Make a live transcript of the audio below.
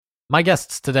My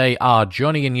guests today are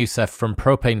Johnny and Youssef from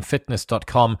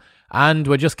propanefitness.com, and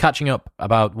we're just catching up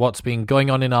about what's been going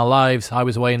on in our lives. I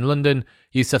was away in London,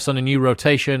 Youssef's on a new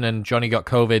rotation, and Johnny got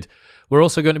COVID. We're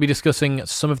also going to be discussing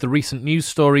some of the recent news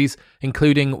stories,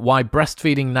 including why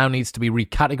breastfeeding now needs to be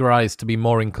recategorized to be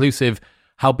more inclusive,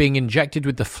 how being injected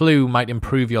with the flu might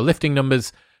improve your lifting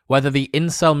numbers, whether the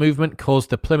Incel movement caused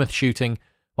the Plymouth shooting,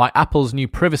 why Apple's new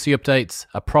privacy updates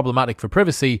are problematic for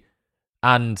privacy,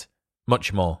 and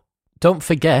much more. Don't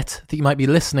forget that you might be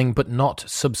listening but not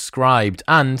subscribed,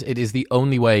 and it is the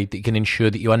only way that you can ensure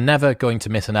that you are never going to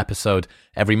miss an episode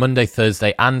every Monday,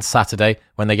 Thursday, and Saturday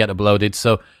when they get uploaded.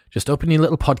 So just open your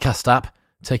little podcast app,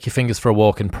 take your fingers for a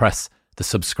walk, and press the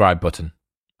subscribe button.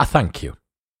 I thank you.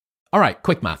 All right,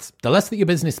 quick maths. The less that your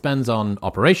business spends on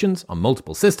operations, on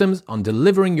multiple systems, on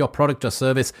delivering your product or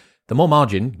service, the more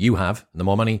margin you have, the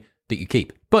more money that you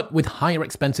keep. But with higher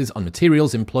expenses on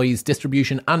materials, employees,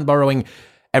 distribution, and borrowing,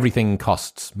 everything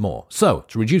costs more. So,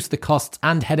 to reduce the costs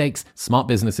and headaches, smart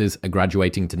businesses are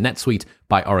graduating to NetSuite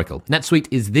by Oracle. NetSuite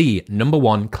is the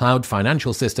 #1 cloud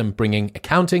financial system, bringing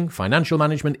accounting, financial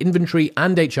management, inventory,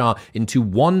 and HR into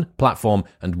one platform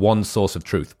and one source of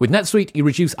truth. With NetSuite, you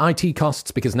reduce IT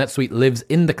costs because NetSuite lives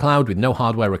in the cloud with no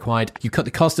hardware required. You cut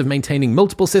the cost of maintaining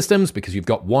multiple systems because you've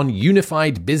got one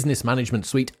unified business management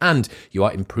suite, and you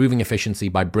are improving efficiency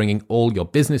by bringing all your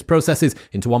business processes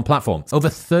into one platform. Over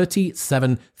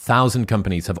 37,000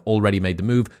 companies have already made the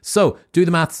move, so do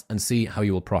the maths and see how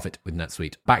you will profit with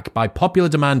NetSuite. Backed by popular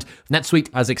demand,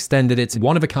 NetSuite has extended its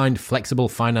one-of-a-kind flexible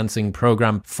financing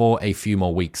program for a few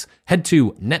more weeks. Head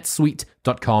to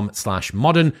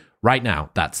netsuite.com/modern right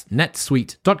now. That's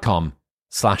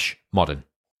netsuite.com/modern.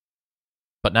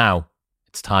 But now,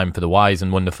 it's time for the wise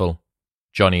and wonderful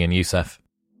Johnny and Youssef.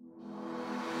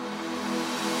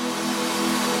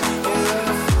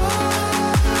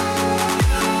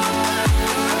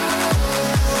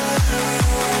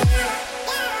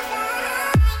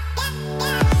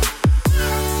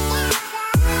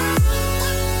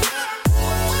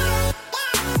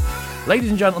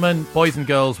 Ladies and gentlemen, boys and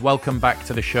girls, welcome back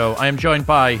to the show. I am joined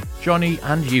by Johnny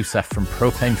and Youssef from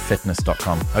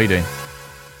propanefitness.com. How are you doing?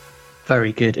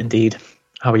 Very good indeed.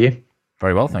 How are you?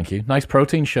 Very well, thank you. Nice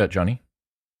protein shirt, Johnny.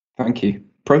 Thank you.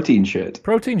 Protein shirt.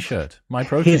 Protein shirt. My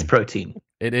protein. His protein.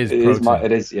 It is protein.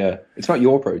 It is, yeah. It's not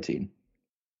your protein.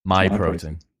 My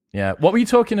protein. Yeah. What were you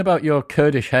talking about your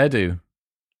Kurdish hairdo,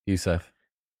 Youssef?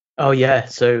 Oh, yeah.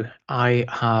 So I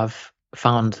have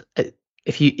found...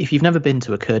 If you've never been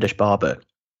to a Kurdish barber,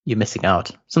 you're missing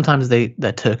out. Sometimes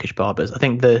they're Turkish barbers. I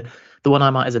think the one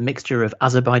I'm at is a mixture of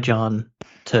Azerbaijan,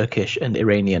 Turkish, and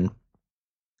Iranian,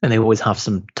 and they always have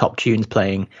some top tunes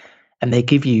playing. And they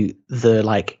give you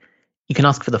you can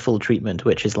ask for the full treatment,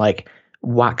 which is like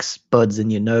wax buds in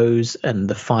your nose and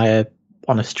the fire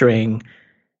on a string,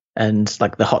 and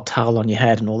like the hot towel on your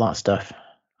head and all that stuff.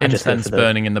 Incense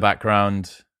burning in the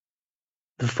background.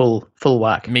 The full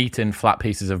whack. Meat in flat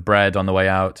pieces of bread on the way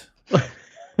out.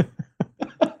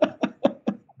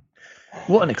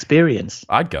 What an experience.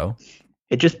 I'd go.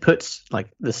 It just puts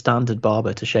like the standard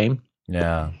barber to shame.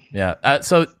 Yeah.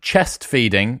 So chest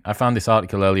feeding, I found this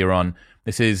article earlier on.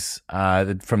 This is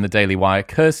from the Daily Wire.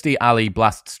 Kirstie Alley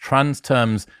blasts trans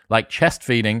terms like chest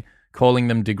feeding, calling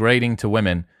them degrading to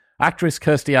women. Actress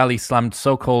Kirstie Alley slammed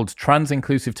so-called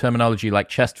trans-inclusive terminology like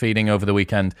chest feeding over the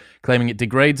weekend, claiming it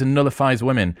degrades and nullifies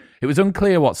women. It was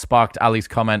unclear what sparked Alley's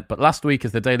comment, but last week,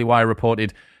 as the Daily Wire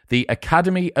reported, the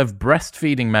Academy of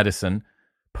Breastfeeding Medicine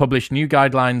published new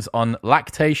guidelines on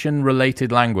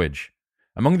lactation-related language.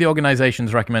 Among the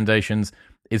organization's recommendations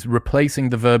is replacing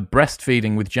the verb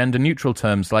breastfeeding with gender-neutral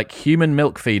terms like human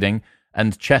milk feeding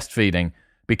and chest feeding,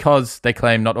 because, they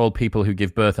claim, not all people who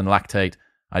give birth and lactate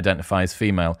identify as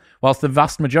female. Whilst the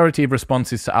vast majority of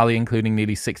responses to Ali, including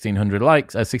nearly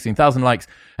 16,000 likes,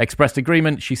 expressed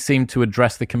agreement, she seemed to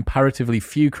address the comparatively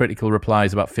few critical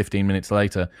replies about 15 minutes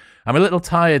later. I'm a little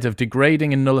tired of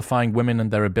degrading and nullifying women and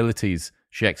their abilities,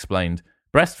 she explained.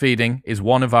 Breastfeeding is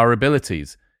one of our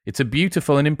abilities. It's a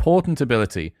beautiful and important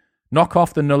ability. Knock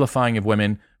off the nullifying of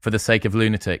women for the sake of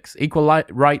lunatics. Equal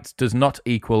rights does not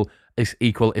equal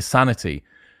insanity.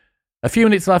 A few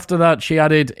minutes after that, she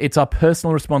added, it's our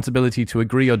personal responsibility to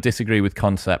agree or disagree with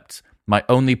concepts. My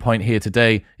only point here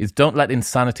today is don't let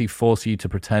insanity force you to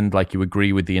pretend like you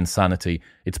agree with the insanity.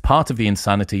 It's part of the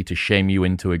insanity to shame you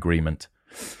into agreement.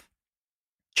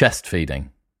 Chest feeding,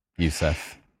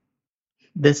 Youssef.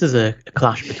 This is a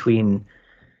clash between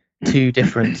two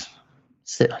different,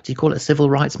 do you call it a civil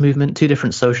rights movement? Two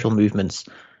different social movements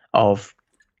of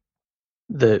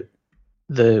the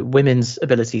women's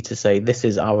ability to say this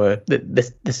is a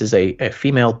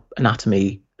female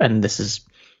anatomy and this is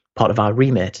part of our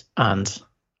remit, and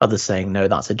others saying, no,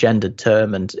 that's a gendered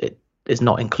term and it is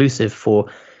not inclusive for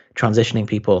transitioning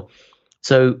people.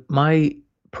 So my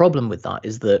problem with that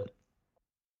is that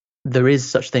there is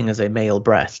such thing as a male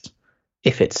breast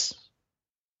if it's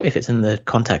in the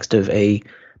context of a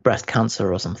breast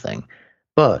cancer or something,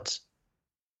 but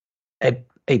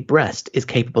a breast is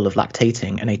capable of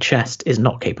lactating and a chest is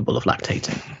not capable of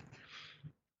lactating.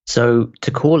 So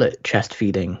to call it chest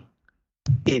feeding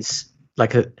is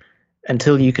like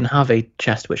until you can have a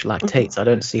chest which lactates, I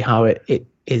don't see how it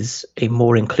is a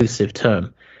more inclusive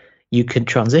term. You could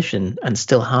transition and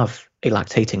still have a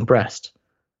lactating breast,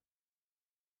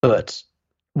 but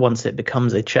once it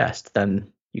becomes a chest,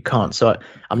 then you can't. So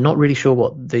I'm not really sure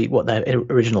what their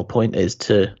original point is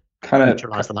to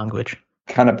neutralize the language.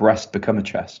 Can a breast become a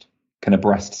chest? Can a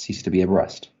breast cease to be a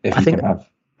breast?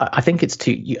 I think it's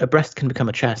a breast can become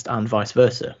a chest and vice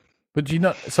versa. But do you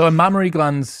know? So a mammary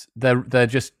glands, they're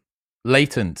just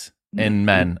latent in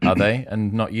men, are they,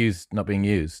 and not being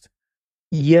used?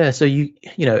 Yeah. So you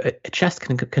know a chest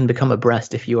can become a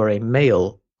breast if you are a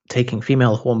male taking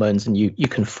female hormones, and you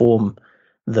can form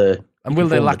the. And will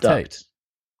they lactate?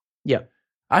 Yeah.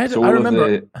 I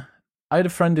remember I had a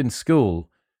friend in school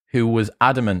who was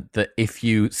adamant that if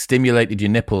you stimulated your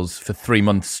nipples for 3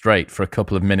 months straight for a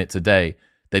couple of minutes a day,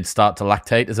 they'd start to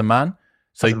lactate as a man.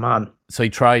 So he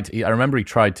tried. I remember he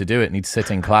tried to do it, and he'd sit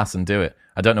in class and do it.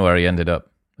 I don't know where he ended up.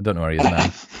 I don't know where he is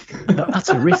now. That's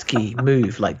a risky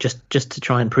move. Like just to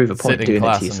try and prove a point, doing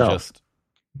it to yourself.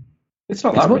 It's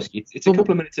not that risky. It's a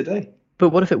couple of minutes a day. But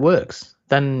what if it works?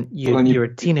 Then you're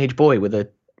a teenage boy with a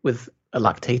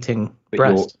lactating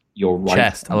breast. You're right.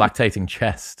 A lactating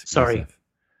chest. Sorry. Joseph.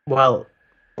 Well,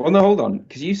 no, hold on,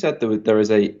 because you said there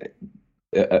is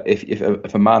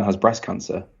if a man has breast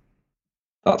cancer,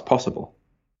 that's possible,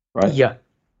 right? Yeah.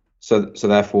 So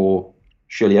therefore,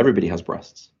 surely everybody has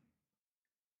breasts.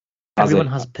 Everyone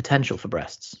has potential for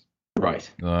breasts. Right.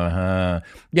 Yeah,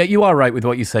 you are right with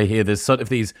what you say here. There's sort of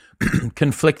these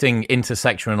conflicting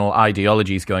intersectional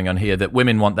ideologies going on here that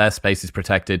women want their spaces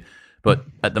protected, but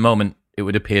at the moment it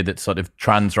would appear that sort of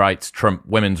trans rights trump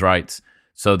women's rights,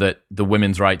 so that the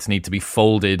women's rights need to be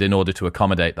folded in order to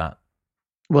accommodate that.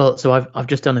 Well, so I've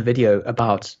just done a video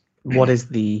about what is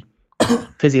the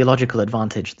physiological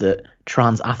advantage that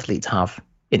trans athletes have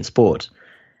in sport,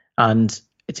 and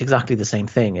it's exactly the same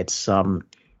thing. It's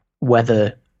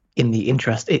whether in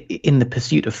the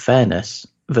pursuit of fairness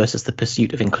versus the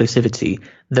pursuit of inclusivity,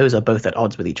 those are both at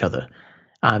odds with each other.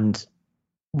 And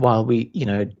while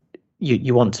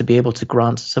you want to be able to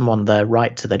grant someone their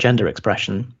right to their gender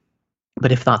expression,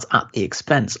 but if that's at the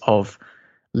expense of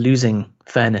losing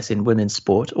fairness in women's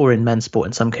sport or in men's sport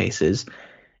in some cases,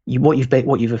 what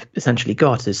you've essentially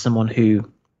got is someone who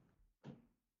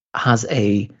has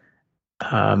a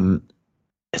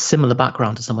similar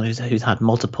background to someone who's had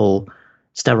multiple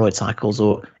steroid cycles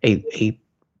or a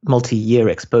multi-year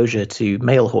exposure to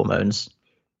male hormones,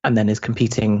 and then is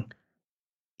competing.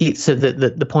 So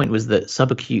the point was that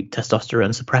subacute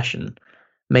testosterone suppression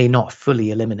may not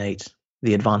fully eliminate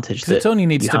the advantage. Because it only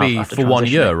needs to be for 1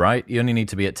 year, right? You only need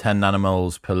to be at 10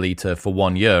 nanomoles per liter for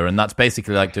 1 year, and that's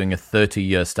basically like doing a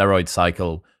 30-year steroid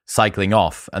cycling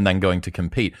off and then going to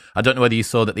compete. I don't know whether you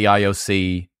saw that the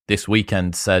IOC this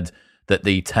weekend said that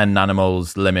the 10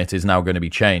 nanomoles limit is now going to be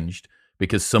changed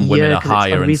because some women are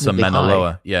higher and some men are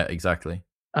lower. Yeah, exactly.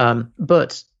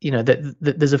 But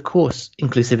there's of course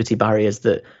inclusivity barriers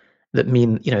that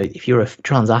mean if you're a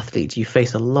trans athlete, you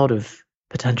face a lot of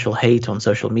potential hate on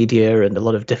social media and a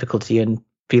lot of difficulty in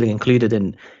feeling included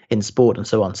in sport and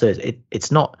so on. So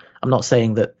it's not. I'm not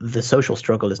saying that the social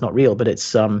struggle is not real, but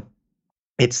it's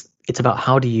about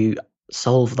how do you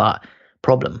solve that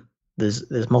problem.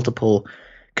 There's multiple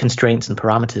constraints and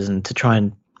parameters, and to try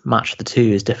and match the two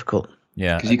is difficult.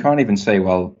 Yeah, because you can't even say,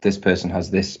 well, this person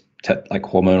has this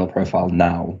hormonal profile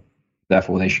now,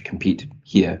 therefore they should compete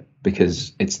here,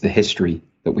 because it's the history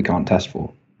that we can't test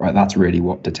for, right? That's really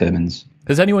what determines.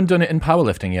 Has anyone done it in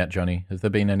powerlifting yet, Johnny? Has there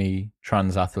been any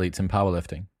trans athletes in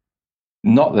powerlifting?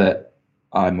 Not that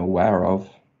I'm aware of.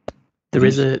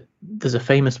 There's a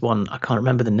famous one. I can't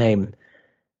remember the name.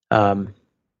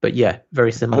 But yeah,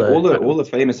 very similar. All the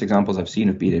famous examples I've seen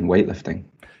have been in weightlifting.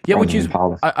 Yeah, which is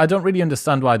I don't really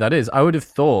understand why that is. I would have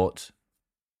thought,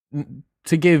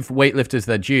 to give weightlifters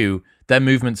their due, their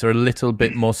movements are a little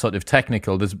bit more sort of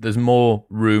technical. There's more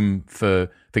room for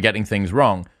getting things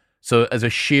wrong. So as a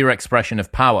sheer expression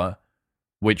of power,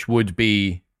 there would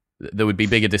be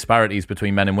bigger disparities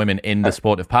between men and women in the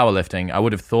sport of powerlifting. I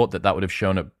would have thought that would have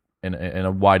shown up in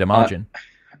a wider margin.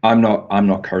 I'm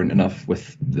not current enough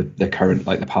with the current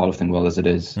the powerlifting world as it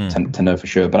is to know for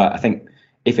sure. But I think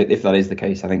if that is the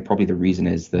case, I think probably the reason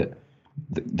is that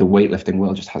the weightlifting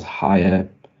world just has higher,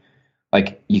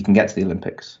 like you can get to the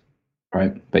Olympics,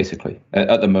 right? Basically,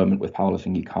 at the moment with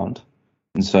powerlifting, you can't.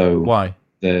 And so why?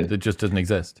 It just doesn't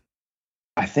exist.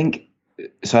 I think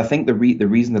so. I think the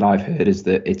reason that I've heard is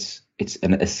that it's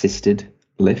an assisted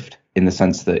lift in the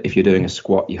sense that if you're doing a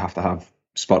squat, you have to have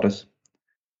spotters,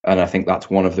 and I think that's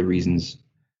one of the reasons.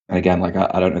 And again, like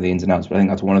I don't know the ins and outs, but I think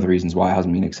that's one of the reasons why it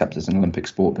hasn't been accepted as an Olympic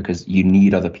sport, because you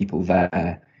need other people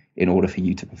there in order for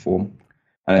you to perform.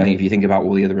 And I think if you think about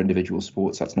all the other individual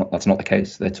sports, that's not the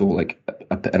case. It's all like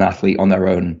an athlete on their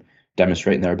own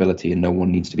demonstrating their ability, and no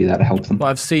one needs to be there to help them. Well,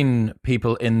 I've seen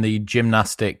people in the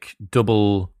gymnastic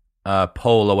double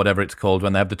pole or whatever it's called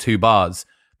when they have the two bars.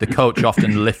 The coach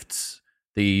often lifts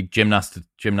the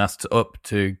gymnasts up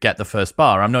to get the first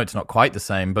bar. I know it's not quite the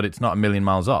same, but it's not a million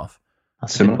miles off.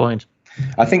 That's a good point.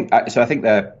 I think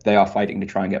they are fighting to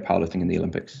try and get powerlifting in the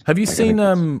Olympics. Have you seen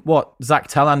what Zach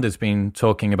Tellander's been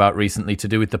talking about recently to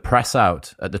do with the press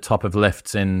out at the top of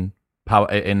lifts in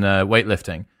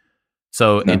weightlifting?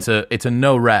 So no. It's a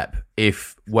no rep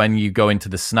if when you go into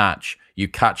the snatch you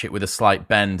catch it with a slight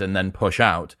bend and then push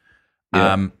out.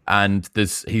 Yeah. And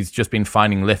he's just been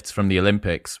finding lifts from the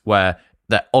Olympics where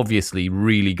they're obviously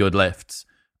really good lifts,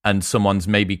 and someone's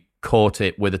maybe caught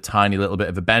it with a tiny little bit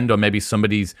of a bend, or maybe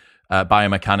somebody's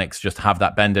biomechanics just have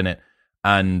that bend in it,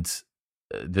 and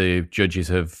the judges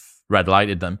have red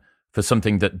lighted them for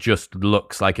something that just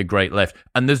looks like a great lift.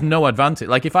 And there's no advantage.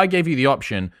 Like if I gave you the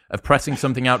option of pressing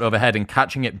something out overhead and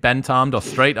catching it bent armed or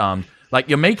straight armed, like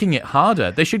you're making it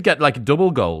harder. They should get like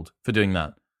double gold for doing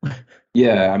that.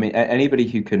 Yeah, I mean, anybody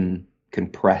who can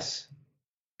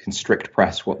strict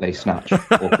press what they snatch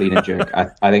or clean and jerk,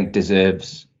 I think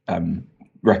deserves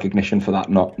recognition for that,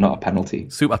 not a penalty.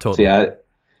 Super total. So yeah,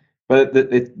 but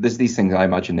there's these things I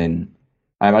imagine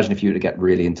if you were to get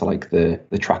really into like the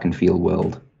track and field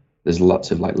world, there's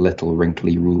lots of like little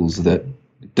wrinkly rules that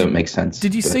don't make sense.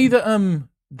 Did you see that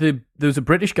there was a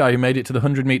British guy who made it to the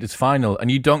 100 meters final,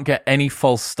 and you don't get any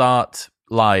false start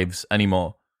lives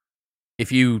anymore.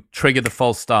 If you trigger the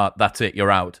false start, that's it, you're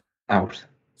out. Out.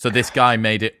 So this guy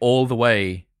made it all the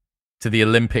way to the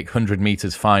Olympic 100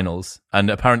 meters finals, and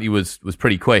apparently was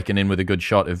pretty quick and in with a good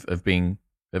shot of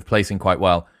placing quite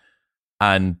well,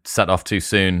 and set off too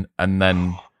soon. And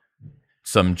then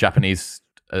some Japanese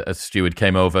a steward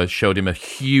came over, showed him a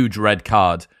huge red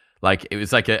card, like it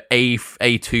was like a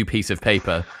A2 piece of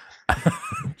paper,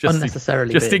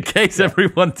 unnecessarily just big. In case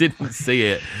everyone didn't see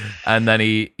it, and then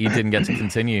he didn't get to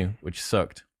continue, which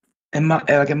sucked.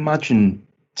 Imagine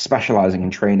specializing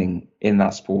and training in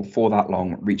that sport for that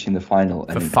long, reaching the final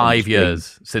for 5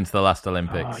 years since the last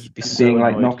Olympics, being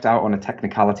like knocked out on a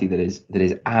technicality that is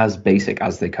as basic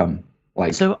as they come.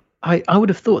 Like, so I would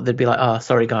have thought they'd be like,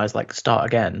 sorry guys, like start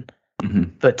again. Mm-hmm.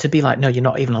 But to be like, no, you're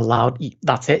not even allowed.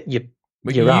 That's it. You're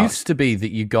out. It used to be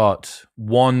that you got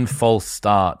one false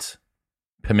start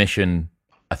permission,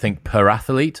 I think, per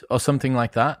athlete or something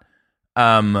like that.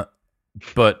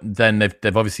 But then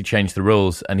they've obviously changed the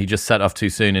rules, and he just set off too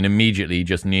soon and immediately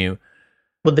just knew.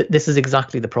 Well, this is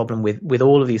exactly the problem with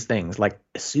all of these things. Like,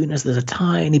 as soon as there's a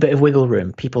tiny bit of wiggle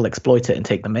room, people exploit it and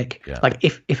take the mick. Yeah. Like,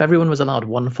 if everyone was allowed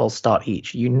one false start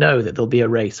each, you know that there'll be a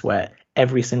race where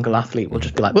every single athlete will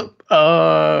just be like,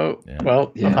 I've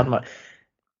had my...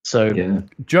 So, yeah.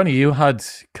 Johnny, you had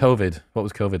COVID. What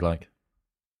was COVID like?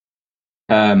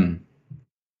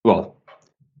 Well,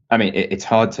 I mean, it's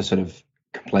hard to sort of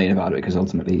complain about it because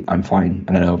ultimately I'm fine.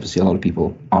 And I know obviously a lot of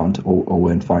people aren't or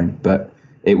weren't fine, but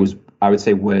it was, I would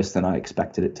say, worse than I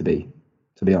expected it to be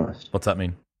honest. What's that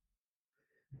mean?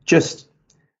 Just,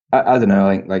 I don't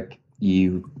know, like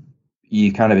you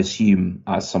kind of assume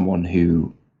as someone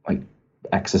who like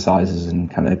exercises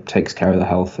and kind of takes care of the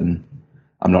health, and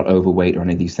I'm not overweight or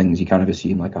any of these things, you kind of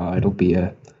assume like, I'll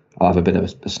have a bit of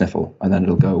a sniffle and then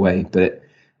it'll go away. But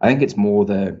I think it's more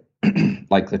the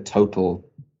like the total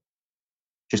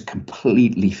just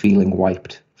completely feeling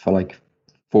wiped for like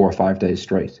 4 or 5 days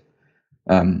straight.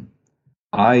 I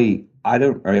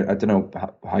don't know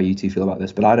how you two feel about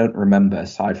this, but I don't remember,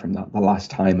 aside from that, the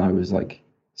last time I was like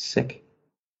sick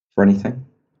for anything.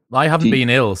 I haven't been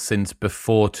ill since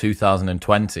before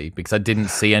 2020 because I didn't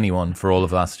see anyone for all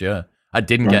of last year. I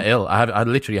didn't get ill. I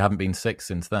literally haven't been sick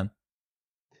since then.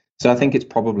 So I think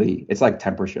it's like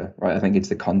temperature, right? I think it's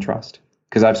the contrast,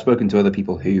 because I've spoken to other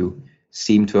people who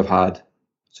seem to have had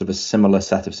sort of a similar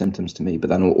set of symptoms to me, but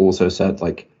then also said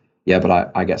like, yeah,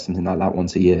 but I get something like that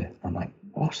once a year. I'm like,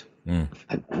 what?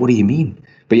 Like, what do you mean?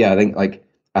 But yeah, I think like,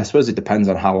 I suppose it depends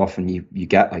on how often you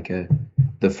get like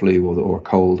the flu or a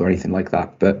cold or anything like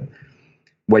that. But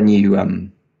when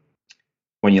you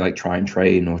like try and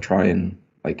train or try and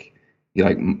like you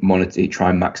like monitor, you try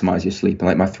and maximize your sleep. And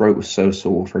like my throat was so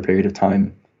sore for a period of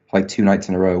time, like 2 nights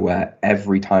in a row, where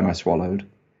every time I swallowed,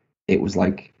 it was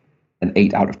like an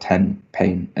 8 out of 10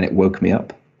 pain, and it woke me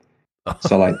up.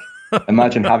 So like,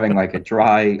 imagine having like a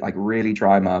dry, like really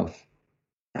dry mouth,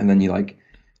 and then you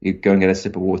go and get a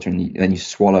sip of water, and then you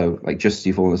swallow, like just as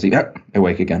you fall asleep,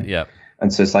 awake again. Yeah.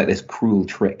 And so it's like this cruel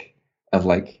trick of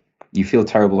like, you feel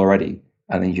terrible already,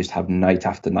 and then you just have night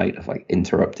after night of like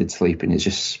interrupted sleep, and it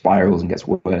just spirals and gets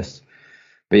worse.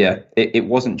 But yeah, it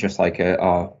wasn't just like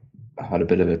I had a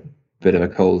bit of a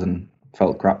cold and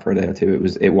felt crap for a day or two.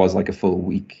 It was like a full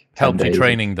week. Helped you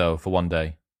training though for one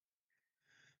day.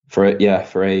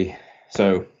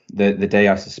 So the day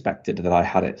I suspected that I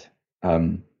had it,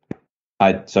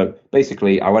 so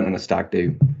basically I went on a stag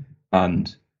do,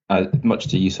 and much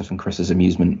to Yusuf and Chris's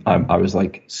amusement, I was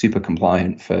like super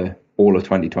compliant for all of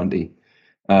 2020.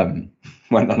 Went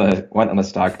on a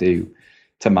stag do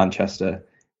to Manchester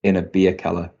in a beer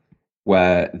cellar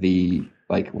where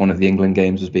one of the England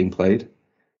games was being played,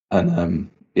 and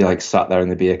you like sat there in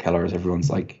the beer cellar as everyone's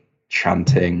like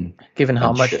chanting. Given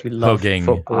how much you love hugging.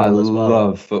 football I as well.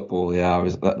 love football. Yeah, I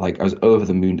was over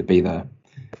the moon to be there.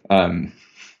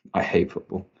 I hate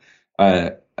football,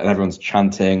 and everyone's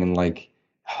chanting and like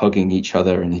hugging each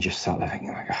other, and you just sat there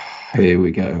thinking like, oh, here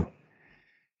we go.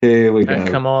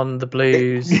 Come on, the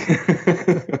Blues.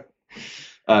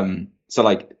 So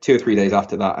like 2 or 3 days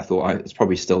after that, I thought it's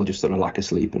probably still just sort of lack of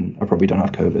sleep, and I probably don't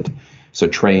have COVID. So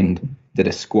trained, did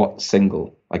a squat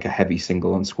single, like a heavy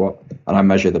single on squat, and I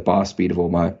measured the bar speed of all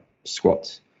my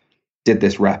squats. Did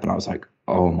this rep, and I was like,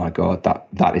 oh my God,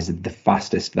 that is the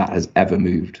fastest that has ever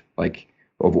moved. Like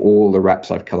of all the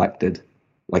reps I've collected,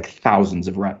 like thousands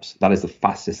of reps, that is the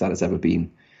fastest that has ever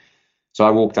been. So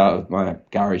I walked out of my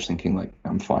garage thinking like,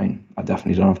 I'm fine. I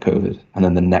definitely don't have COVID. And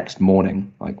then the next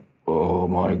morning, like, oh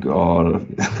my God.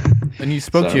 And you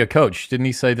spoke to your coach. Didn't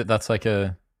he say that that's like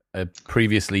a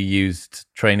previously used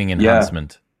training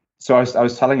enhancement? Yeah. So I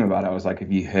was telling him about it. I was like,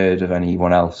 have you heard of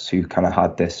anyone else who kind of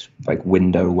had this like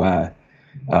window where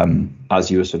as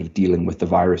you were sort of dealing with the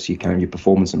virus, your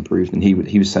performance improved? And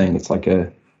he was saying it's like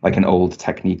an old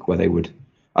technique where they would,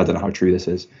 I don't know how true this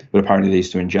is, but apparently they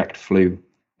used to inject flu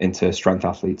into strength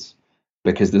athletes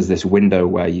because there's this window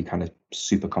where you kind of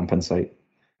super compensate.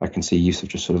 I can see Yusuf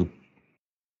just sort of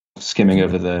skimming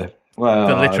over the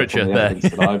literature the there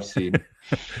that I've seen.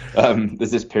 There's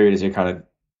this period as you're kind of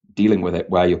dealing with it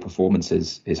where your performance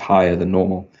is higher than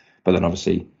normal, but then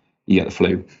obviously you get the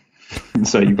flu,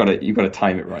 so you've got to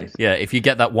time it right. Yeah, if you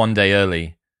get that one day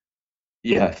early.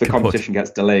 Yeah, if the competition gets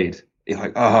delayed, you're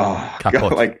like, oh,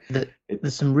 God, like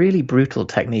there's some really brutal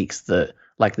techniques that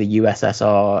like the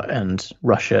USSR and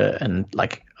Russia and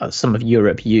like some of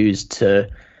Europe used to,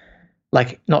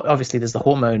 like, not obviously there's the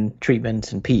hormone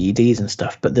treatment and PEDs and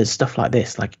stuff, but there's stuff like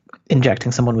this, like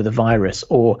injecting someone with a virus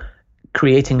or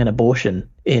creating an abortion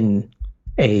in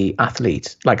a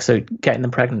athlete, like so getting them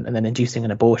pregnant and then inducing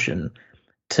an abortion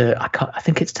to I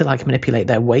think it's to like manipulate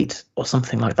their weight or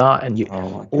something like that. And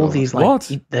all these like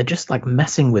they're just like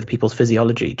messing with people's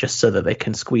physiology just so that they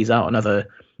can squeeze out another.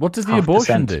 What does the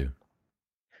abortion do?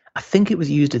 I think it was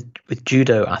used with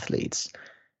judo athletes,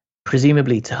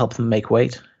 presumably to help them make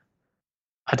weight.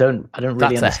 I don't really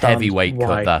understand. That's a heavy weight why.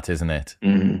 cut, that, isn't it?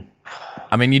 Mm-hmm.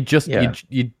 I mean, you just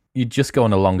go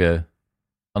on a longer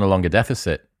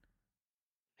deficit.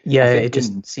 Yeah, it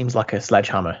just seems like a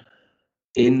sledgehammer.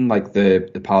 In like the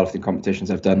powerlifting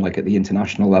competitions I've done, like at the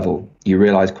international level, you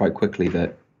realize quite quickly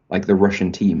that like the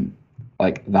Russian team,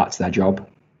 like that's their job.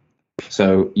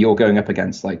 So you're going up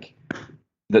against like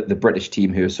the British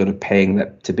team who are sort of paying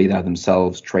to be there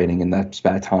themselves, training in their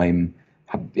spare time,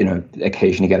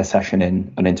 occasionally get a session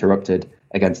in uninterrupted,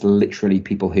 against literally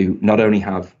people who not only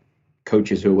have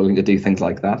coaches who are willing to do things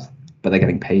like that, but they're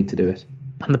getting paid to do it.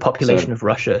 And the population of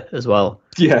Russia as well.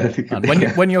 Yeah.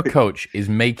 And when your coach is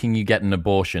making you get an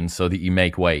abortion so that you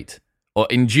make weight, or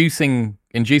inducing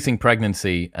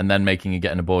pregnancy and then making you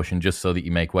get an abortion just so that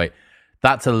you make weight,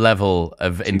 that's a level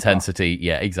of intensity.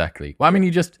 Yeah, exactly. Well, I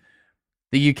mean,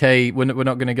 the UK, we're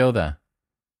not going to go there.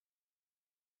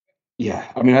 Yeah,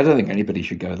 I mean, I don't think anybody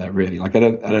should go there really. Like, I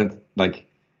don't like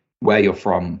where you're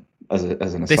from as an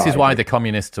aside. This is why the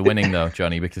communists are winning, though,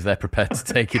 Johnny, because they're prepared to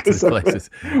take it to the places,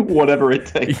 whatever it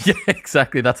takes. Yeah,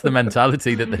 exactly. That's the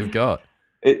mentality that they've got.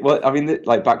 Well, I mean,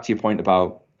 like back to your point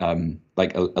about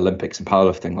like Olympics and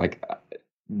powerlifting, like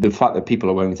the fact that people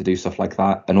are willing to do stuff like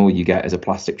that, and all you get is a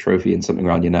plastic trophy and something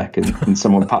around your neck, and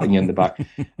someone patting you in the back,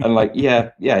 and like, yeah,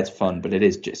 it's fun, but it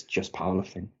is just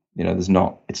powerlifting.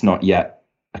 It's not yet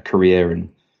a career, and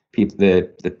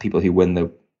the people who win the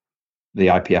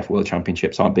IPF World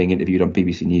Championships aren't being interviewed on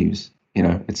BBC News.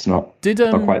 it's not Did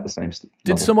not quite the same.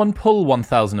 Did someone pull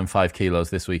 1,005 kilos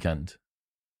this weekend?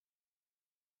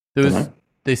 There was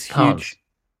this huge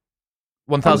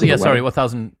 1,000. Yeah, sorry,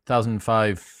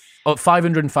 1,005. Oh,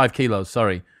 505 kilos.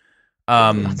 Sorry.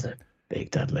 That's a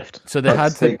big deadlift. So they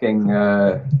had taking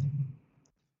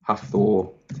half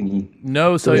Thor thingy.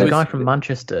 No, so there was a guy from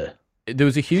Manchester. There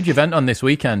was a huge event on this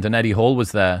weekend, and Eddie Hall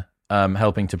was there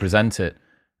helping to present it,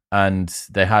 and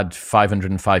they had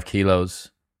 505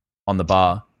 kilos on the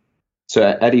bar.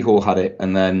 So Eddie Hall had it,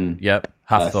 and then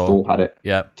Thor had it.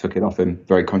 Yep, took it off him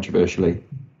very controversially,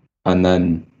 and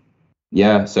then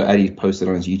so Eddie posted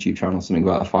on his YouTube channel something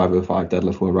about a 505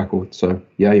 deadlift world record. So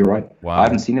yeah, you're right. Wow. I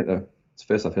haven't seen it though. It's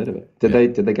the first I've heard of it.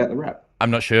 Did they get the rep?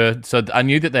 I'm not sure. So I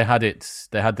knew that they had it.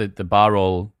 They had the bar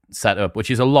all set up, which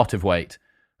is a lot of weight.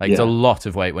 It's a lot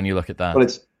of weight when you look at that. Well,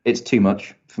 it's too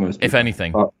much for most people. If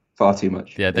anything, far too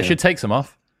much. Yeah, they should take some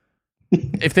off.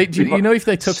 If they, if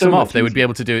they took some off, they would be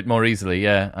able to do it more easily.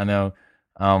 Yeah, I know.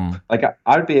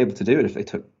 I'd be able to do it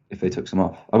if they took some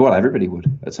off. Well, everybody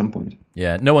would at some point.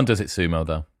 Yeah, no one does it sumo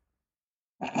though,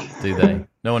 do they?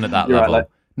 No one at that level. Right,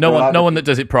 no one that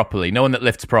does it properly. No one that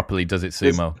lifts properly does it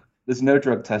sumo. There's no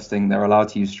drug testing. They're allowed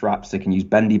to use straps. They can use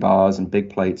bendy bars and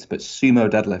big plates, but sumo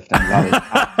deadlifting, that is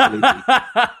absolutely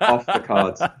off the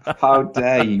cards. How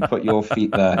dare you put your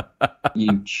feet there,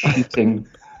 you cheating.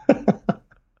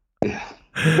 Did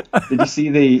you see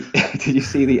the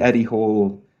Eddie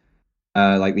Hall,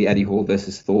 the Eddie Hall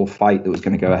versus Thor fight that was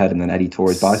going to go ahead, and then Eddie tore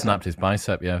his bicep? Snapped his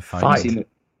bicep, yeah. Fight.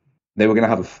 They were going to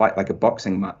have a fight, like a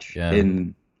boxing match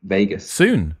in Vegas.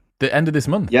 Soon, the end of this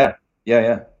month. Yeah.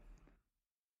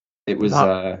 It was.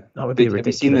 That would be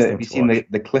ridiculous. Have you seen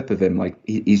the clip of him? Like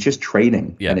he's just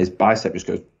training, and his bicep just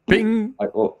goes bing.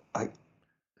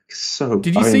 So.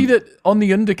 Did you see that on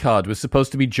the undercard was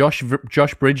supposed to be Josh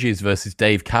Bridges versus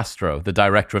Dave Castro, the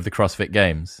director of the CrossFit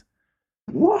Games?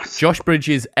 What? Josh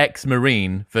Bridges,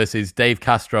 ex-Marine, versus Dave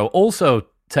Castro, also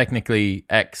technically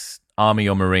ex-Army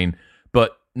or Marine,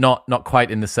 but not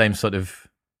quite in the same sort of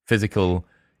physical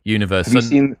universe.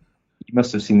 You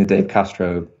must have seen the Dave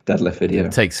Castro deadlift video.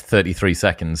 It takes 33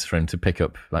 seconds for him to pick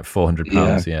up like 400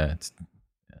 pounds. Yeah.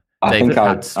 I think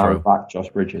I'll back Josh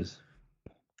Bridges.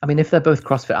 I mean, if they're both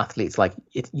CrossFit athletes,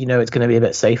 it's going to be a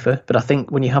bit safer. But I think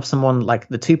when you have someone like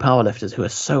the two powerlifters who are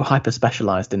so hyper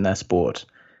specialized in their sport,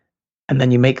 and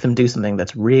then you make them do something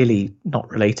that's really not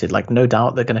related, no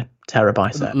doubt they're going to tear a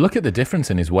bicep. Look at the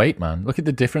difference in his weight, man. Look at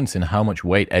the difference in how much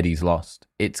weight Eddie's lost.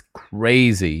 It's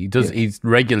crazy. He's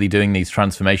regularly doing these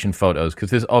transformation photos because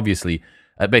there's obviously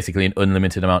basically an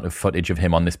unlimited amount of footage of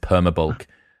him on this permabulk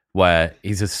where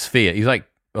he's a sphere. He's like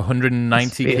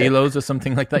 190 kilos or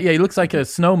something like that. Yeah, he looks like a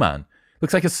snowman.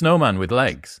 Looks like a snowman with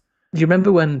legs. Do you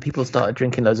remember when people started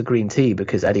drinking loads of green tea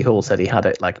because Eddie Hall said he had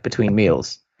it between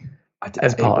meals?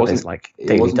 As part of his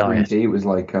daily diet. Tea, it was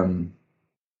like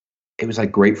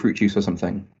grapefruit juice or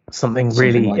something. Something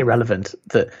really irrelevant.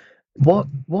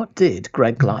 What did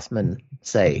Greg Glassman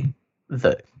say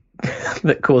that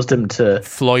caused him to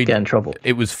get in trouble?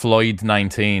 It was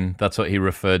Floyd-19. That's what he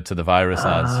referred to the virus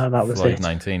as. That was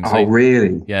Floyd-19. So,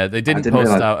 really? Yeah, they didn't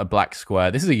post out a black square.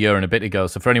 This is a year and a bit ago.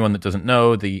 So for anyone that doesn't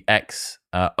know, the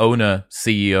ex-owner,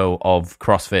 CEO of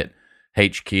CrossFit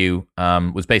HQ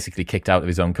was basically kicked out of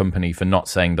his own company for not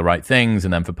saying the right things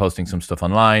and then for posting some stuff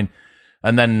online.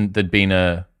 And then there'd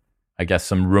been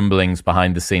some rumblings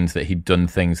behind the scenes that he'd done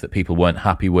things that people weren't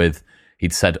happy with.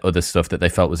 He'd said other stuff that they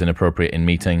felt was inappropriate in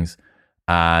meetings.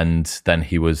 And then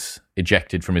he was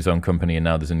ejected from his own company, and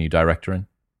now there's a new director in.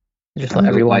 Just like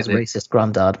everyone's racist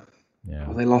granddad. Yeah.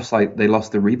 Well, they lost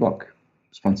the Reebok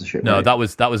sponsorship. No, right?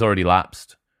 that was already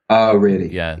lapsed. Oh,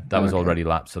 really? Yeah, that was already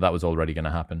lapsed. So that was already going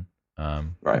to happen.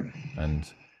 Right. And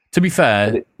to be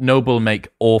fair, Noble make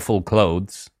awful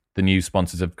clothes. The new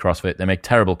sponsors of CrossFit, they make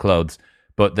terrible clothes,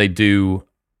 but they do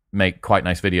make quite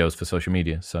nice videos for social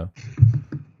media. So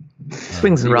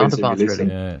swings and roundabouts, really.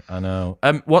 Yeah, I know.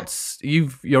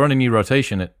 You're on a new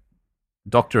rotation at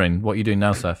doctoring. What are you doing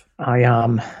now, Seth? I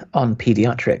am on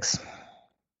pediatrics.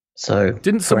 So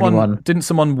didn't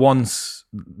someone once,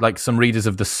 like some readers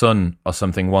of The Sun or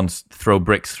something, once throw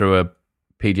bricks through a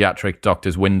pediatric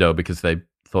doctor's window because they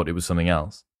thought it was something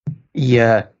else?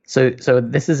 Yeah. So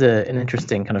this is an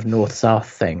interesting kind of north-south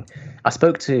thing. I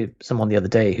spoke to someone the other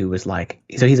day who was like,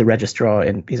 so he's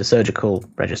a surgical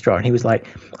registrar, and he was like,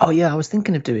 oh yeah, I was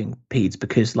thinking of doing peds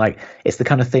because it's the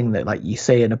kind of thing that you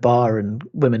say in a bar and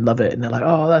women love it and they're like,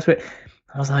 oh, that's great.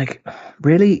 I was like,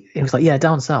 really? He was like, yeah,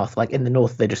 down south, in the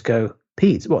north, they just go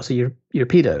peds. What? So you're a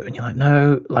pedo? And you're like,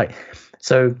 no,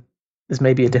 so there's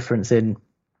maybe a difference in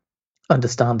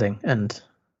understanding and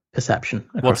perception.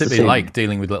 What's it be like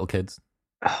dealing with little kids?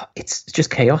 it's just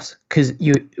chaos, because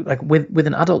you like with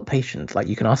an adult patient, like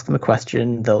you can ask them a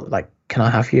question, they'll like, can I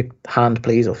have your hand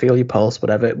please, or feel your pulse,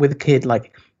 whatever. With a kid,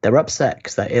 like they're upset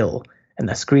because they're ill and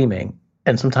they're screaming,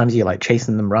 and sometimes you're like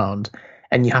chasing them around,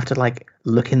 and you have to like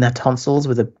look in their tonsils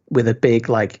with a big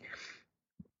like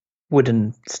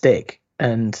wooden stick,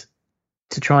 and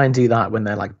to try and do that when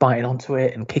they're like biting onto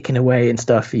it and kicking away and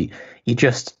stuff, you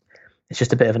just, it's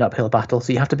just a bit of an uphill battle.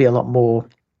 So you have to be a lot more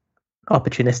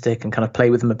opportunistic and kind of play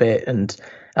with them a bit, and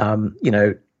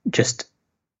just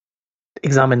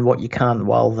examine what you can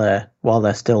while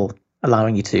they're still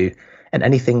allowing you to. And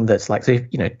anything that's like, so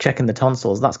checking the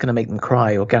tonsils, that's going to make them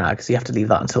cry or gag, so you have to leave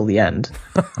that until the end.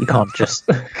 You can't just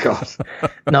God.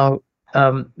 Now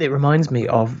it reminds me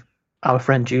of our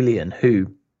friend Julian,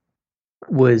 who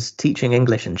was teaching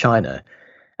English in China,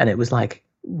 and it was like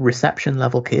reception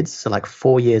level kids, so like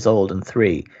 4 years old and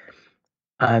 3.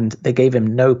 And they gave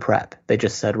him no prep. They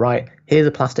just said, right, here's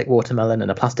a plastic watermelon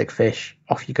and a plastic fish.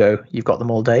 Off you go. You've got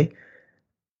them all day.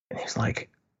 And he's like,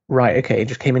 right, okay. He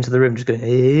just came into the room just going,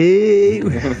 hey,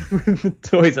 with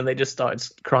toys, and they just started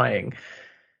crying.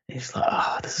 And he's like,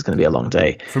 oh, this is going to be a long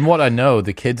day. From what I know,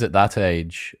 the kids at that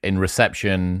age in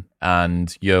reception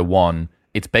and year 1,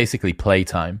 it's basically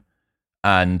playtime.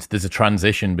 And there's a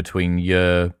transition between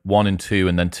year 1 and 2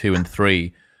 and then 2 and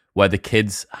 3, where the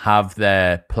kids have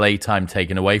their playtime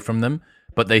taken away from them,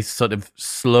 but they sort of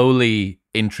slowly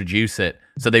introduce it.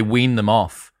 So they wean them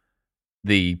off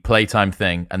the playtime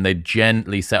thing, and they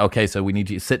gently say, okay, so we need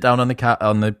you to sit down on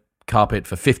the carpet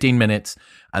for 15 minutes,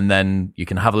 and then you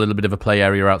can have a little bit of a play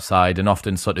area outside, and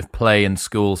often sort of play and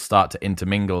school start to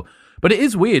intermingle. But it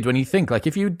is weird when you think, like,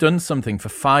 if you'd done something for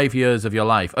 5 years of your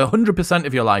life, 100%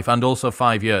 of your life, and also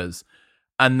 5 years,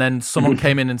 and then someone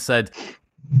came in and said,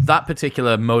 that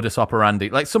particular modus operandi,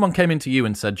 like someone came into you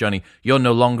and said, Johnny, you're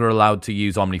no longer allowed to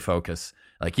use OmniFocus.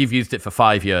 Like, you've used it for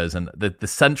 5 years, and the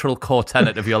central core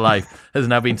tenet of your life has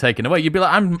now been taken away. You'd be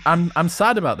like, I'm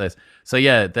sad about this. So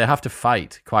yeah, they have to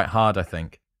fight quite hard, I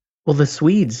think. Well, the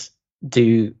Swedes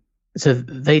do, so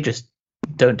they just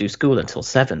don't do school until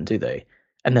 7, do they?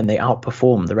 And then they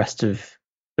outperform the rest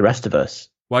of us.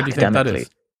 Why do you think that is?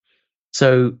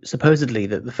 So supposedly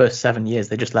that the first 7 years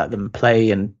they just let them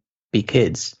play and be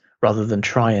kids, rather than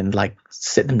try and like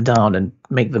sit them down and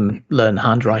make them learn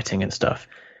handwriting and stuff.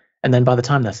 And then by the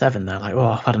time they're 7, they're like,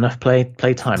 oh, I've had enough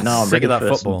playtime now. I'm ready for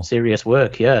football. Some serious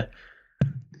work. Yeah.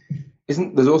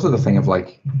 There's also the thing of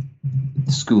like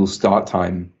school start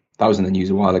time? That was in the news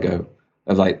a while ago.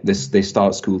 Of like this, they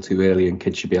start school too early, and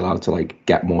kids should be allowed to like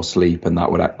get more sleep, and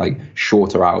that would like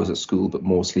shorter hours at school, but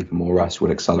more sleep and more rest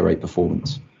would accelerate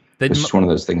performance. It's just one of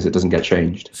those things that doesn't get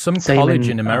changed. Some college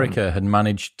in America had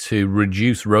managed to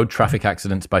reduce road traffic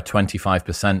accidents by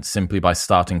 25% simply by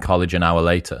starting college an hour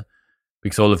later,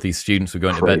 because all of these students were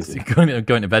going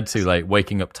to bed too late,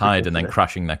 waking up tired, and then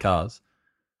crashing their cars.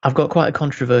 I've got quite a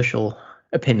controversial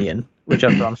opinion, which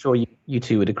I'm sure you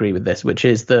two would agree with this, which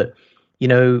is that,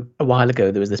 a while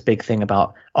ago there was this big thing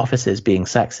about offices being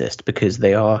sexist because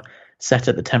they are set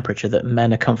at the temperature that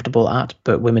men are comfortable at,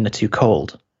 but women are too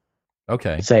cold.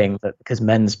 Okay. Saying that because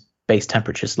men's base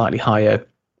temperature is slightly higher,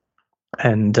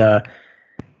 and like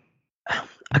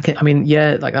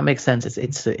that makes sense.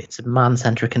 It's a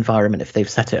man-centric environment if they've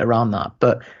set it around that.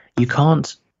 But you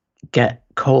can't get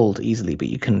cold easily. But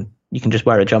you can just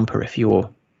wear a jumper if you're.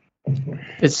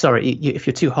 If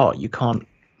you're too hot, you can't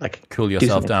like cool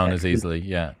yourself down as easily.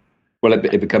 Yeah. Well,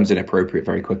 it becomes inappropriate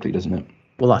very quickly, doesn't it?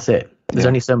 Well, that's it. There's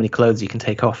only so many clothes you can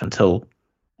take off until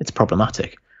it's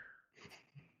problematic.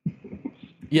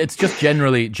 Yeah, it's just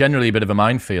generally a bit of a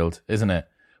minefield, isn't it?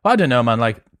 Well, I don't know, man.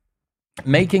 Like,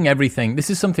 making everything... This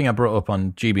is something I brought up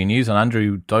on GB News on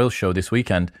Andrew Doyle's show this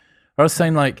weekend, where I was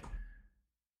saying, like,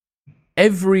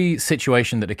 every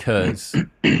situation that occurs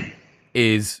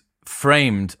is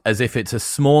framed as if it's a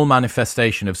small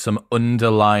manifestation of some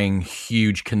underlying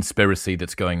huge conspiracy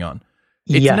that's going on.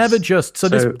 It's never just... So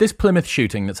this Plymouth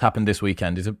shooting that's happened this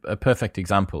weekend is a perfect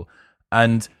example.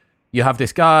 And... you have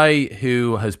this guy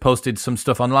who has posted some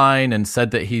stuff online and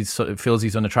said that he sort of feels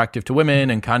he's unattractive to women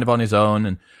and kind of on his own.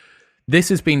 And this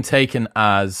has been taken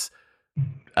as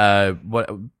an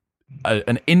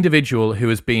individual who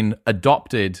has been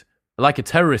adopted like a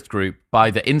terrorist group by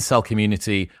the Incel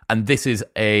community. And this is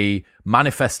a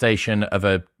manifestation of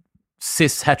a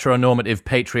cis heteronormative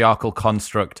patriarchal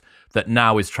construct that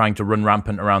now is trying to run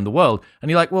rampant around the world. And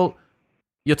you're like, well,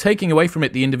 you're taking away from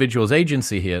it the individual's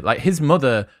agency here. Like, his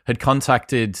mother had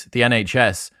contacted the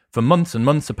NHS for months and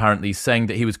months, apparently, saying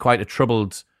that he was quite a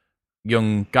troubled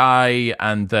young guy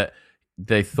and that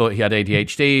they thought he had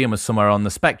ADHD and was somewhere on the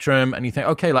spectrum. And you think,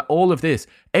 okay, like all of this,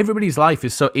 everybody's life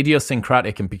is so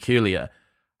idiosyncratic and peculiar.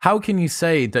 how can you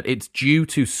say that it's due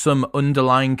to some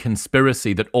underlying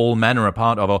conspiracy that all men are a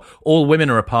part of, or all women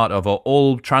are a part of, or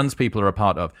all trans people are a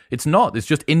part of? It's not. It's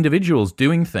just individuals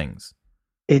doing things.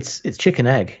 It's chicken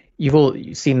egg. You've all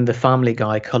seen the Family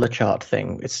Guy color chart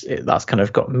thing. That's kind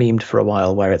of got memed for a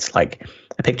while, where it's like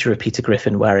a picture of Peter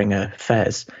Griffin wearing a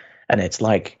fez, and it's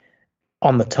like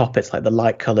on the top, it's like the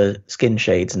light color skin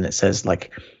shades, and it says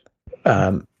like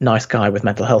nice guy with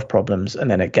mental health problems, and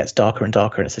then it gets darker and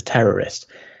darker, and it's a terrorist.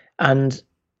 And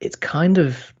it's kind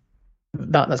of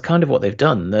that's kind of what they've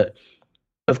done. That,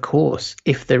 of course,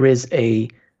 if there is a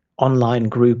online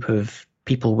group of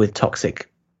people with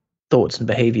toxic thoughts and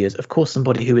behaviors, of course,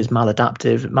 somebody who is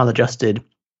maladaptive, maladjusted,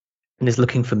 and is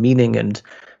looking for meaning and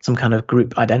some kind of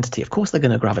group identity, of course, they're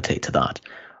going to gravitate to that.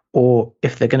 Or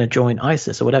if they're going to join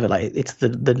ISIS or whatever, like it's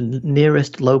the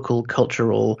nearest local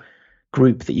cultural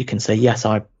group that you can say, yes,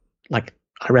 I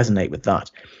resonate with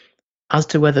that. As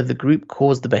to whether the group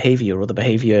caused the behavior or the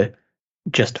behavior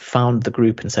just found the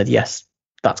group and said, yes,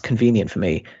 that's convenient for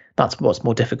me, that's what's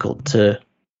more difficult to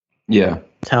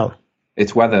tell.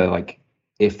 It's whether, like,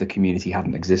 if the community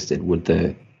hadn't existed, would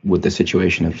the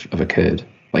situation have occurred?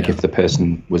 Like, if the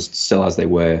person was still as they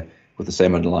were with the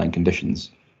same underlying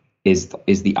conditions, is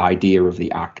the idea of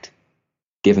the act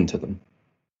given to them?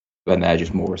 Then they're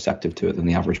just more receptive to it than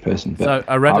the average person. But so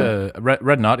I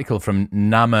read an article from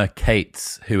Nama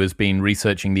Cates, who has been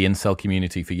researching the incel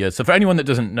community for years. So for anyone that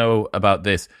doesn't know about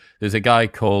this, there's a guy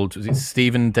called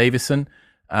Stephen Davison,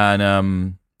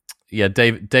 and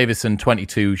Davison,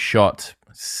 22, shot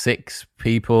 6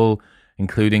 people,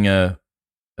 including a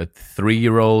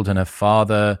 3-year-old and a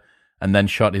father, and then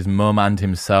shot his mum and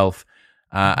himself.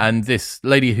 And this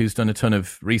lady who's done a ton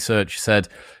of research said,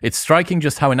 it's striking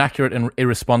just how inaccurate and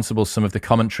irresponsible some of the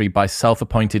commentary by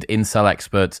self-appointed incel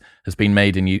experts has been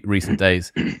made in recent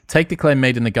days. Take the claim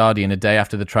made in The Guardian a day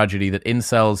after the tragedy that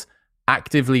incels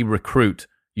actively recruit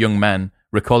young men,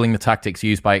 recalling the tactics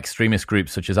used by extremist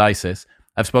groups such as ISIS.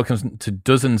 I've spoken to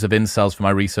dozens of incels for my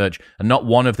research, and not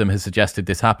one of them has suggested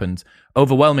this happened.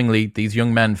 Overwhelmingly, these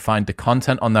young men find the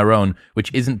content on their own,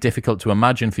 which isn't difficult to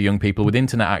imagine for young people with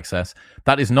internet access.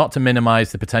 That is not to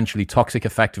minimize the potentially toxic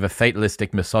effect of a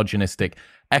fatalistic, misogynistic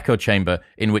echo chamber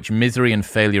in which misery and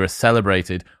failure are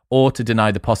celebrated, or to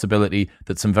deny the possibility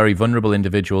that some very vulnerable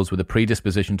individuals with a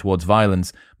predisposition towards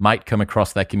violence might come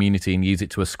across their community and use it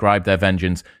to ascribe their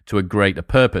vengeance to a greater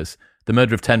purpose. The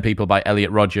murder of 10 people by Elliot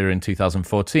Rodger in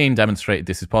 2014 demonstrated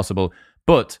this is possible,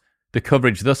 but the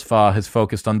coverage thus far has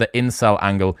focused on the incel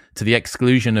angle to the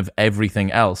exclusion of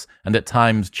everything else, and at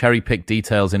times cherry-picked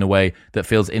details in a way that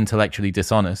feels intellectually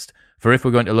dishonest. For if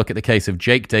we're going to look at the case of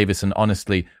Jake Davison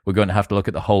honestly, we're going to have to look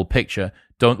at the whole picture.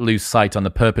 Don't lose sight on the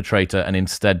perpetrator and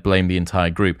instead blame the entire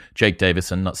group. Jake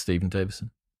Davison, not Stephen Davison.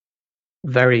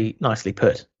 Very nicely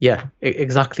put. Yeah,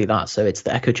 exactly that. So it's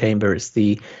the echo chamber, it's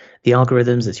the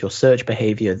algorithms, it's your search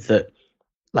behavior that,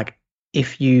 like,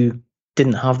 if you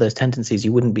didn't have those tendencies,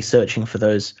 you wouldn't be searching for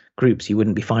those groups, you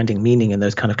wouldn't be finding meaning in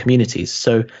those kind of communities.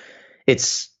 So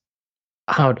it's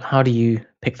how do you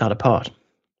pick that apart?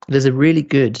 There's a really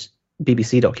good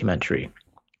BBC documentary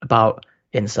about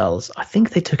incels. I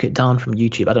think they took it down from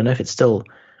YouTube. I don't know if it's still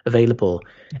available.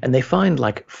 And they find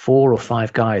like 4 or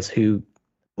 5 guys who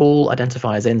all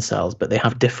identify as incels, but they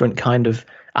have different kind of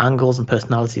angles and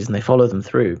personalities, and they follow them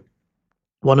through.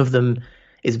 One of them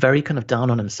is very kind of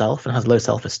down on himself and has low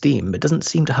self-esteem, but doesn't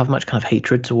seem to have much kind of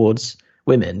hatred towards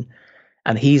women.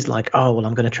 And he's like, oh, well,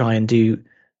 I'm going to try and do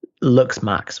looks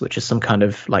max, which is some kind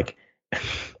of like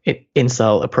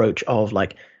incel approach of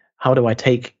like, how do I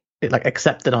take it, like,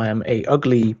 accept that I am a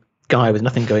ugly guy with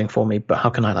nothing going for me, but how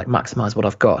can I like maximize what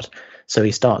I've got? So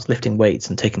he starts lifting weights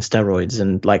and taking steroids,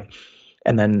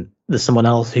 and then there's someone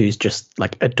else who's just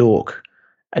like a dork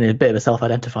and a bit of a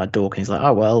self-identified dork, and he's like,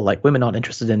 oh well, like, women aren't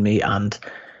interested in me and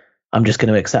I'm just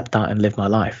going to accept that and live my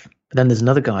life. But then there's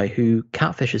another guy who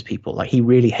catfishes people. Like, he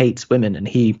really hates women, and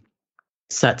he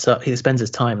spends his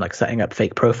time like setting up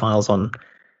fake profiles on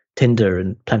Tinder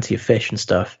and Plenty of Fish and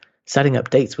stuff, setting up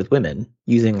dates with women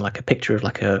using like a picture of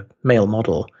like a male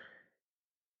model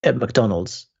at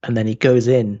McDonald's, and then he goes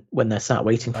in when they're sat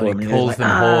waiting for him. He calls them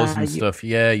whores and stuff.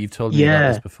 Yeah, you've told me about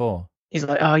this before. He's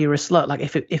like, oh, you're a slut. Like,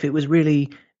 if it was really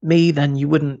me, then you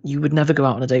would never go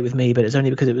out on a date with me, but it's only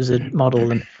because it was a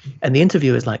model. And the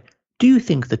interviewer is like, do you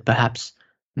think that perhaps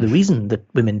the reason that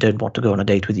women don't want to go on a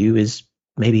date with you is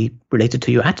maybe related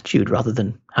to your attitude rather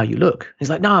than how you look? He's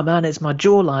like, nah, man, it's my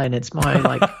jawline. It's my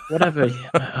like whatever.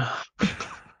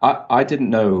 I didn't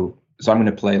know. So I'm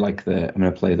going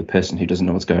to play the person who doesn't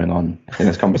know what's going on in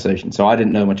this conversation. So I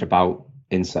didn't know much about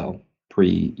incel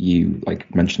pre you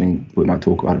like mentioning we might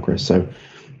talk about it, Chris. So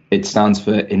it stands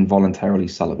for involuntarily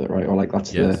celibate, right? Or like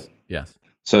that's yes.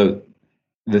 So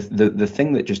the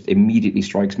thing that just immediately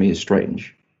strikes me as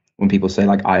strange when people say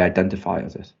like I identify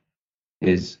as it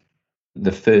is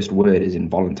the first word is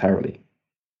involuntarily.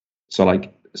 So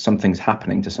like something's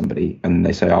happening to somebody and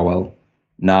they say, oh well,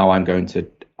 now I'm going to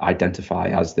identify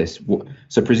as this.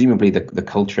 So presumably the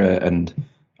culture and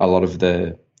a lot of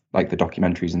the like the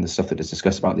documentaries and the stuff that is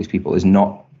discussed about these people is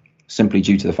not simply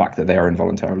due to the fact that they are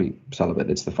involuntarily celibate.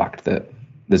 It's the fact that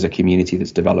there's a community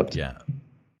that's developed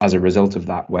as a result of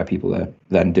that, where people are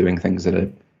then doing things that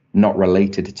are not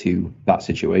related to that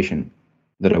situation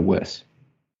that are worse.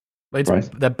 Right?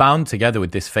 They're bound together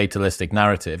with this fatalistic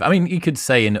narrative. I mean, you could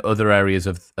say in other areas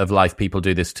of life, people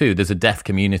do this too. There's a deaf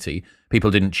community.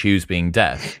 People didn't choose being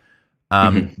deaf.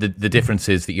 The difference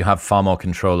is that you have far more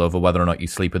control over whether or not you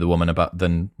sleep with a woman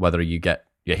than whether you get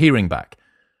your hearing back.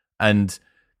 And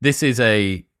this is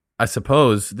I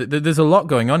suppose, there's a lot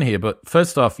going on here. But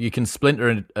first off, you can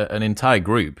splinter an entire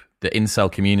group, the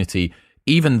incel community,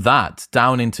 even that,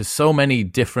 down into so many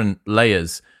different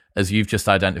layers, as you've just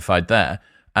identified there.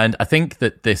 And I think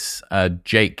that this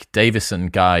Jake Davison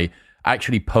guy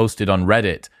actually posted on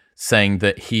Reddit saying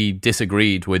that he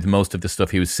disagreed with most of the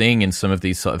stuff he was seeing in some of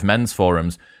these sort of men's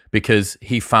forums because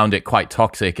he found it quite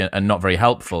toxic and not very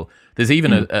helpful. There's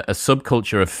even a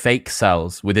subculture of fake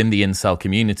cells within the incel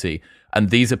community, and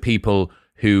these are people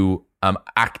who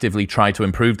actively try to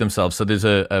improve themselves. So there's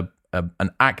an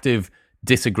active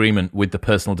disagreement with the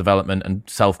personal development and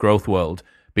self-growth world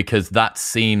because that's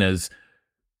seen as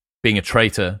being a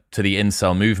traitor to the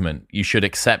incel movement. You should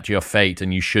accept your fate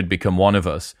and you should become one of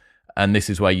us. And this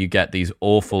is where you get these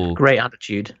awful... Great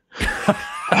attitude.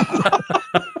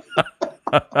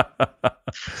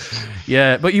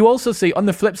 Yeah, but you also see, on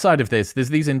the flip side of this, there's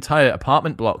these entire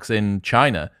apartment blocks in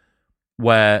China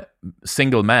where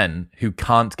single men who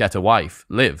can't get a wife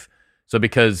live. So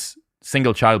because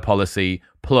single child policy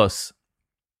plus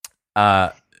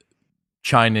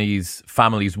Chinese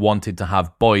families wanted to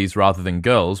have boys rather than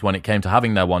girls when it came to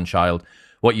having their one child,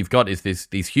 what you've got is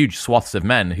these huge swaths of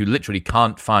men who literally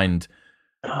can't find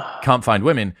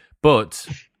women. But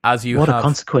as you what a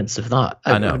consequence of that.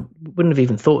 I know. I wouldn't have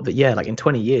even thought that, like in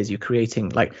 20 years, you're creating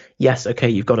like, yes, okay,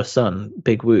 you've got a son,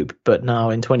 big whoop, but now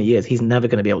in 20 years, he's never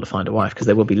going to be able to find a wife because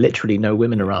there will be literally no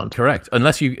women around. Correct.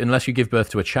 Unless you give birth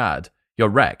to a Chad, you're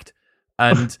wrecked.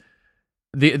 And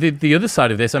the other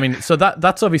side of this, I mean, so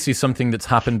that's obviously something that's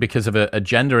happened because of a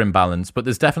gender imbalance, but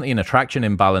there's definitely an attraction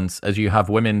imbalance as you have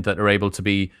women that are able to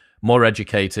be more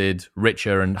educated,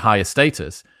 richer, and higher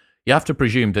status. You have to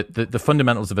presume that the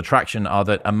fundamentals of attraction are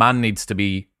that a man needs to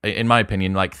be, in my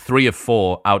opinion, like 3 of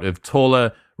 4 out of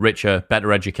taller, richer,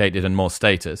 better educated, and more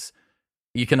status.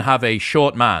 You can have a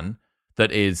short man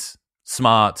that is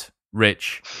smart,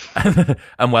 rich,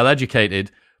 and well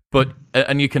educated,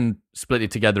 and you can split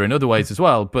it together in other ways as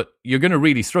well, but you're going to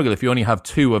really struggle if you only have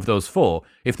 2 of those 4.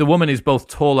 If the woman is both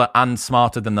taller and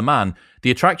smarter than the man, the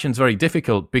attraction's very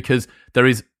difficult because there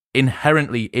is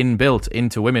inherently inbuilt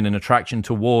into women an attraction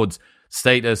towards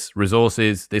status,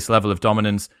 resources, this level of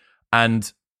dominance,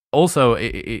 and also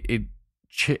it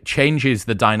changes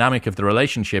the dynamic of the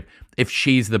relationship if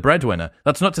she's the breadwinner.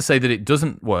 That's not to say that it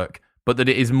doesn't work, but that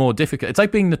it is more difficult. It's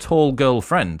like being the tall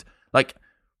girlfriend. Like,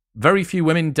 very few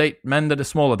women date men that are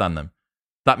smaller than them.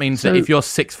 That means that if you're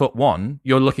 6'1",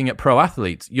 you're looking at pro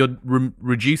athletes. You're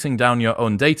reducing down your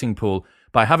own dating pool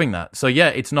by having that. So yeah,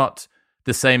 it's not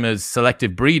the same as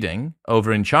selective breeding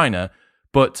over in China,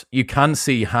 but you can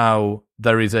see how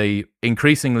there is a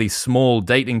increasingly small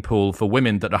dating pool for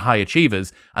women that are high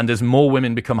achievers. And as more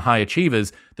women become high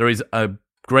achievers, there is a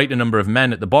greater number of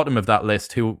men at the bottom of that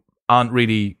list who aren't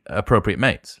really appropriate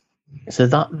mates. So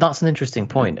that's an interesting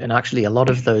point. And actually, a lot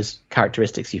of those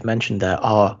characteristics you've mentioned there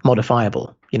are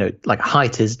modifiable. You know, like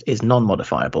height is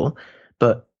non-modifiable,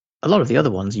 but a lot of the other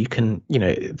ones you can,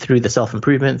 through the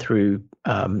self-improvement, through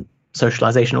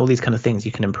socialization, all these kind of things,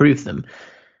 you can improve them.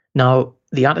 Now,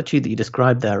 the attitude that you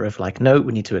described there of like, no,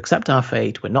 we need to accept our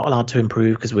fate. We're not allowed to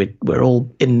improve because we're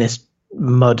all in this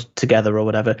mud together or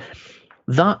whatever.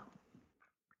 That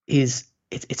is,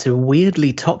 it's a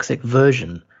weirdly toxic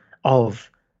version of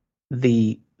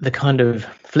the kind of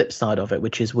flip side of it,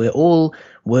 which is we're all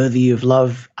worthy of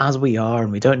love as we are,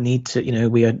 and we don't need to,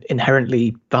 we are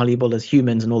inherently valuable as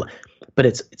humans and all that. But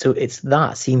it's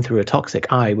that seen through a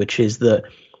toxic eye, which is that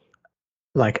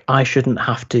like I shouldn't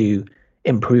have to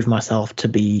improve myself to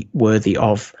be worthy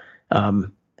of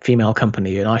female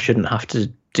company, and I shouldn't have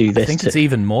to do this. I think it's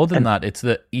even more than that. It's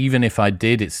that even if I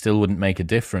did, it still wouldn't make a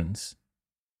difference.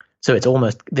 So it's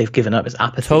almost, they've given up as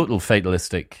apathy. Total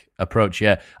fatalistic approach,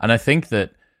 yeah. And I think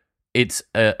that it's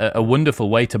a wonderful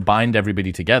way to bind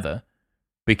everybody together,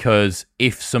 because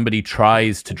if somebody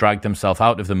tries to drag themselves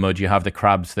out of the mud, you have the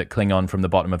crabs that cling on from the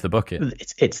bottom of the bucket.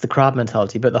 It's the crab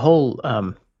mentality, but the whole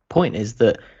point is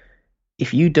that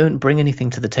if you don't bring anything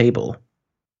to the table,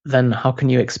 then how can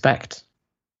you expect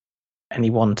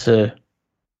anyone to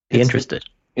be interested?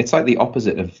 It's like the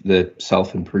opposite of the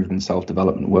self-improvement,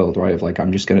 self-development world, right? Of like,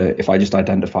 if I just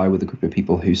identify with a group of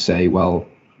people who say, well,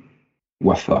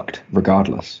 we're fucked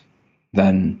regardless,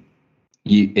 then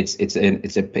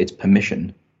it's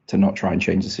permission to not try and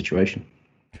change the situation.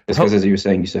 It's because, as you were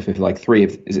saying, Yusuf, if like three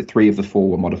of the four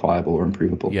were modifiable or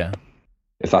improvable. Yeah.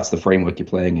 If that's the framework you're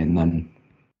playing in, then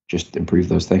just improve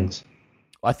those things.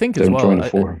 I think Don't as well, join the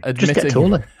forum. Just get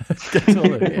taller. Get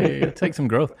taller. Yeah, take some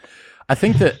growth. I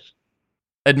think that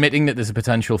admitting that there's a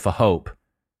potential for hope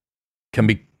can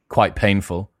be quite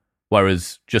painful,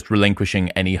 whereas just relinquishing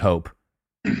any hope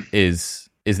is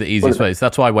the easiest way. So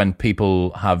that's why when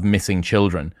people have missing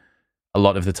children, a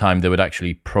lot of the time they would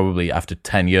actually probably, after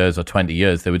 10 years or 20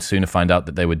 years, they would sooner find out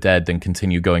that they were dead than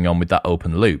continue going on with that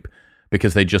open loop,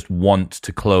 because they just want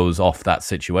to close off that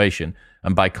situation.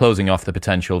 And by closing off the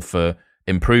potential for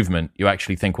improvement, you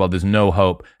actually think, well, there's no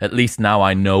hope. At least now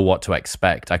I know what to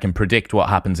expect. I can predict what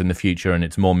happens in the future, and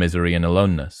it's more misery and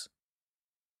aloneness.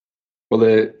 Well,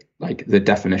 the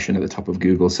definition at the top of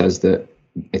Google says that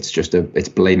it's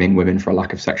blaming women for a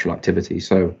lack of sexual activity.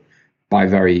 So by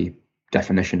very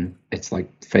definition, it's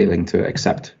like failing to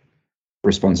accept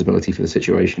responsibility for the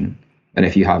situation. And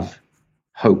if you have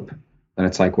hope, then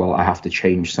it's like, well, I have to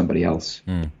change somebody else.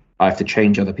 I have to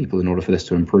change other people in order for this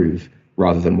to improve,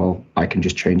 rather than, well, I can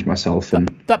just change myself. And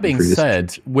that being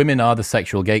said, women are the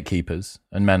sexual gatekeepers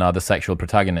and men are the sexual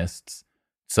protagonists.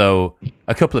 So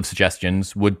a couple of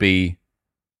suggestions would be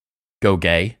go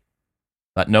gay.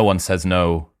 Like, no one says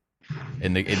no.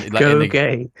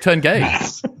 Gay. Turn gay.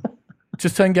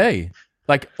 Just turn gay.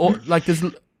 There's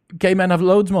gay men have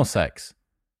loads more sex.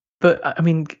 But I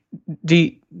mean,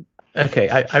 okay,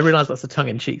 I realize that's a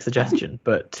tongue-in-cheek suggestion,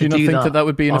 but do you not think that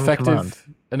would be an command,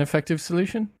 effective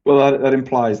solution? Well, that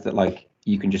implies that like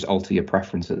you can just alter your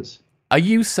preferences. Are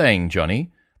you saying,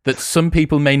 Johnny, that some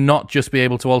people may not just be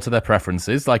able to alter their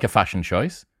preferences, like a fashion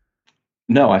choice?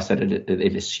 No, I said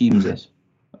it assumes it.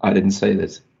 I didn't say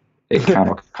that it can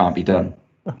or can't be done.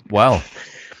 Well,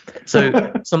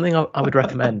 so something I would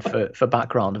recommend for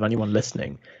background of anyone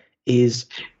listening is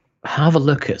have a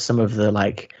look at some of the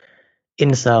like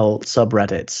incel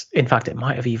subreddits. In fact, it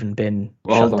might have even been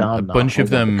shut down. A bunch of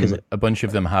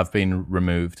them have been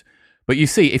removed. But you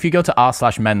see, if you go to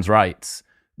r/men's rights,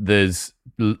 there's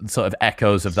sort of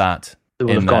echoes of that. It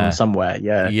would have gone somewhere,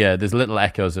 yeah. Yeah, there's little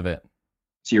echoes of it.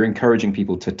 So you're encouraging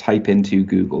people to type into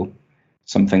Google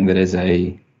something that is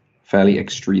a fairly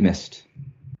extremist,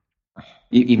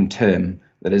 even term,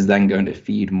 that is then going to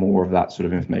feed more of that sort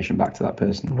of information back to that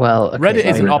person. Well, okay, Reddit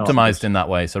isn't optimized in that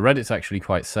way, so Reddit's actually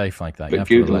quite safe like that. But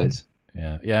Google is.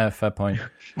 Yeah, fair point.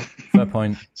 Fair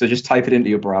point. So just type it into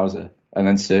your browser and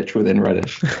then search within Reddit.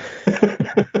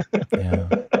 Yeah.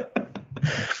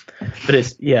 But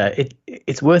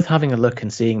it's worth having a look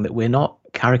and seeing that we're not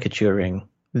caricaturing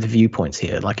the viewpoints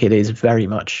here. Like, it is very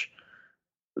much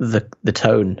the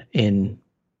tone in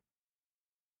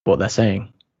what they're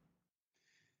saying.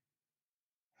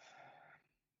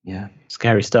 Yeah.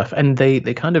 Scary stuff. And they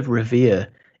kind of revere,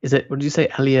 what did you say,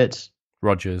 Elliot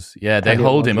Rogers? Yeah, they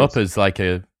hold him up as like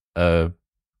a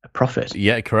prophet.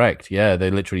 Yeah, correct. Yeah,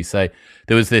 they literally say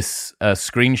there was this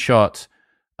screenshot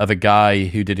of a guy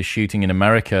who did a shooting in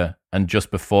America, and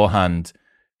just beforehand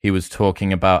he was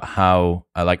talking about how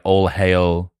like all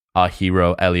hail our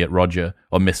hero Elliot Roger,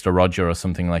 or Mr. Roger, or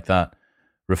something like that,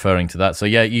 referring to that. So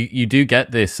yeah, you do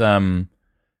get this.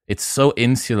 It's so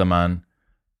insular, man,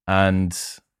 and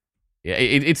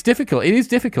it's difficult. It is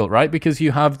difficult, right? Because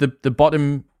you have the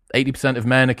bottom 80% of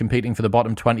men are competing for the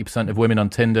bottom 20% of women on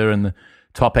Tinder, and the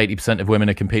top 80% of women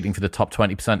are competing for the top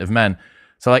 20% of men.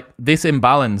 So like this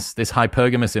imbalance, this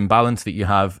hypergamous imbalance that you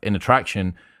have in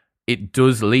attraction, it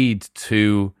does lead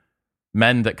to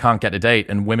men that can't get a date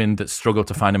and women that struggle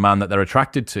to find a man that they're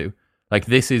attracted to. Like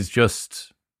this is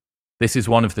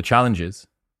one of the challenges.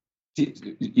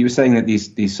 You were saying that these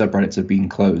subreddits have been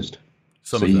closed.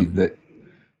 Some of them.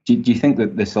 Do you think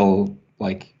that this will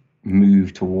like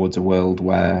move towards a world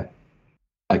where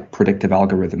like predictive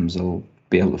algorithms will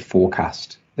be able to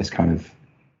forecast this kind of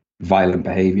violent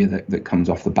behavior that comes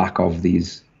off the back of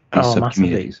these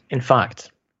sub-communities? In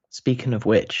fact, speaking of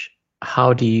which,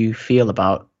 how do you feel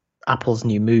about Apple's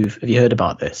new move? Have you heard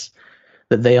about this?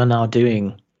 That they are now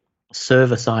doing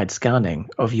server-side scanning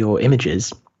of your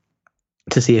images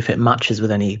to see if it matches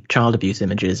with any child abuse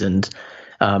images, and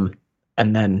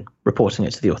and then reporting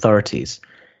it to the authorities.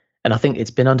 And I think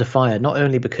it's been under fire not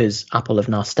only because Apple have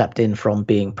now stepped in from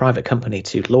being private company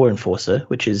to law enforcer,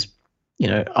 which is,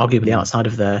 arguably outside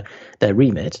of their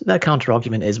remit. Their counter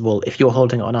argument is, well, if you're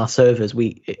holding it on our servers,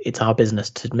 it's our business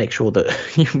to make sure that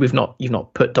you've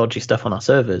not put dodgy stuff on our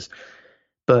servers.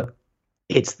 But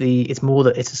it's more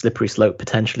that it's a slippery slope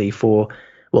potentially for,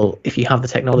 well, if you have the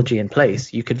technology in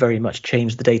place, you could very much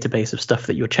change the database of stuff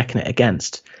that you're checking it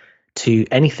against to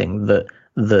anything that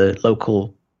the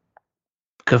local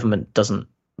government doesn't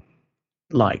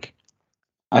like.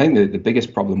 I think the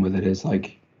biggest problem with it is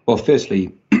well,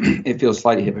 firstly, it feels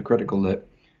slightly hypocritical that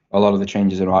a lot of the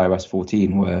changes in iOS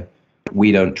 14 were,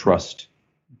 we don't trust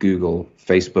Google,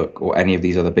 Facebook, or any of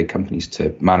these other big companies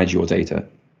to manage your data.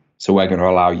 So we're going to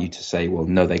allow you to say, well,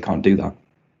 no, they can't do that.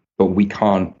 But we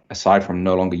can't, aside from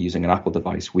no longer using an Apple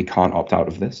device, we can't opt out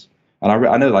of this. And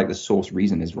I know the source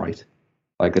reason is right.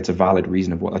 It's a valid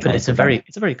reason of what they're trying to do.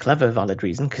 It's a very clever, valid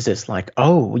reason, because it's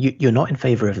you're not in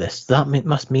favor of this. That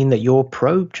must mean that you're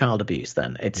pro child abuse.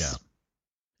 Then it's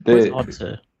hard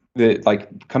to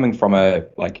coming from a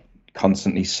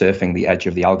constantly surfing the edge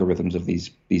of the algorithms of these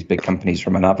big companies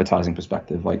from an advertising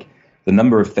perspective. The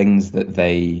number of things that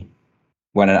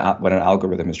when an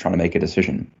algorithm is trying to make a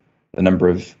decision, the number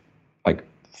of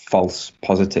false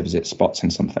positives it spots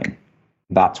in something,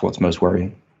 that's what's most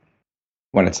worrying.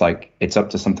 When it's it's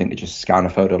up to something to just scan a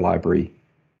photo library,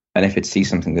 and if it sees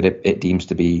something that it deems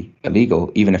to be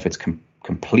illegal, even if it's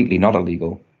completely not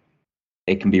illegal,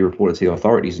 it can be reported to the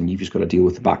authorities, and you've just got to deal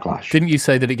with the backlash. Didn't you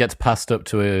say that it gets passed up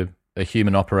to a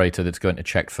human operator that's going to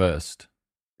check first?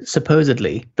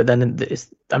 Supposedly, but then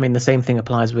the same thing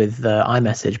applies with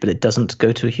iMessage, but it doesn't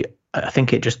go to I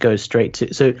think it just goes straight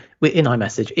to. So in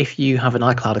iMessage, if you have an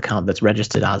iCloud account that's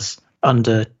registered as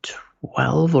under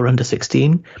 12 or under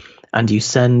 16, and you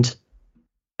send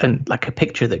a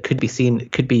picture that could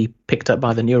be picked up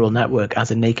by the neural network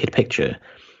as a naked picture,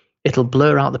 it'll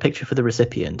blur out the picture for the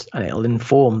recipient, and it'll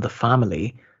inform the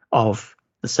family of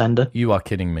the sender. You are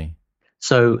kidding me.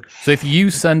 So if you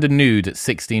send a nude at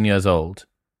 16 years old,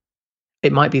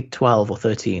 it might be 12 or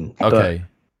 13. Okay.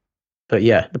 But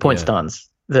yeah, the point stands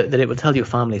that it will tell your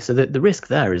family. So the risk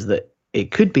there is that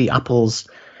it could be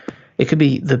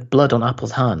the blood on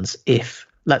Apple's hands if,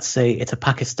 let's say, it's a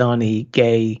Pakistani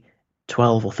gay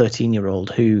 12 or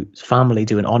 13-year-old whose family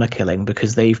do an honor killing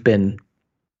because they've been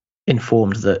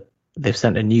informed that they've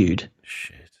sent a nude.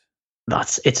 Shit.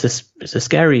 It's a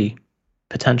scary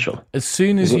potential. As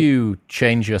soon as you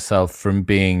change yourself from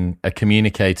being a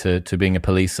communicator to being a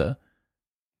policer,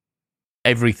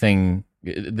 everything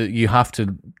that you have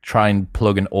to try and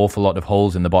plug an awful lot of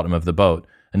holes in the bottom of the boat,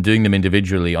 and doing them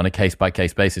individually on a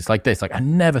case-by-case basis like this. I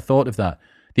never thought of that.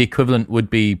 The equivalent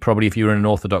would be probably if you were in an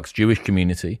Orthodox Jewish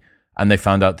community and they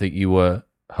found out that you were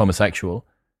homosexual.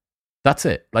 That's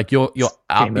it. You're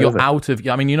out of.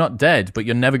 I mean, you're not dead, but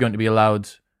you're never going to be allowed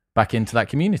back into that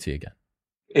community again.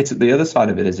 It's the other side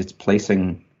of it is it's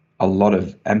placing a lot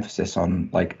of emphasis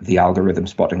on the algorithm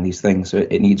spotting these things. So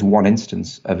it needs one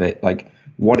instance of it,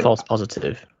 false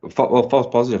positive. Well, false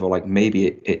positive, or maybe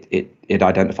it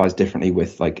identifies differently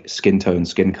with skin tone,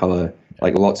 skin color,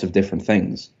 lots of different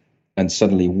things, and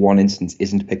suddenly one instance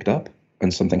isn't picked up,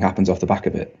 and something happens off the back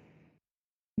of it.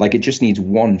 It just needs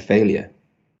one failure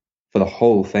for the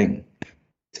whole thing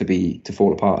to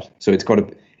fall apart. So it's got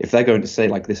to, if they're going to say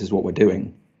this is what we're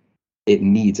doing, it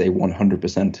needs a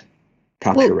 100%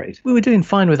 capture rate. We were doing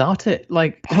fine without it.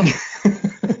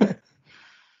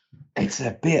 It's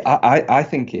a bit. I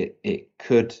think it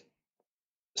could.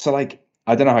 So I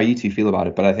don't know how you two feel about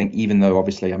it, but I think even though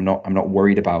obviously I'm not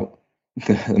worried about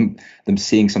them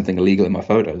seeing something illegal in my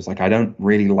photos, I don't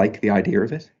really like the idea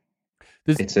of it.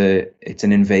 It's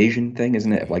an invasion thing,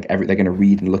 isn't it? Of they're going to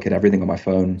read and look at everything on my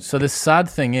phone. So the sad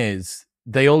thing is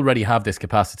they already have this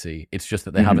capacity. It's just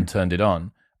that they haven't turned it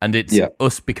on, and it's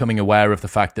us becoming aware of the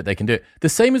fact that they can do it. The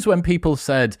same as when people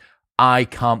said, I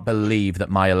can't believe that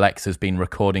my Alexa's been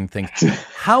recording things.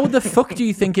 How the fuck do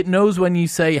you think it knows when you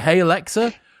say, hey,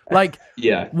 Alexa?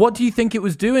 What do you think it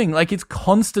was doing? It's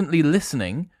constantly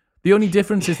listening. The only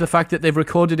difference is the fact that they've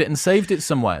recorded it and saved it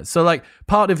somewhere. So,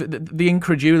 part of the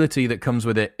incredulity that comes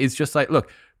with it is just look,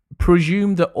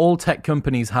 presume that all tech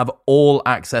companies have all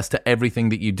access to everything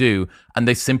that you do, and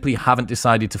they simply haven't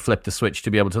decided to flip the switch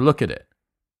to be able to look at it.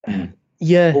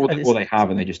 Yeah. Or they have,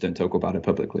 and they just don't talk about it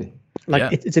publicly.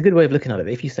 It's a good way of looking at it.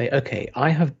 If you say, okay, I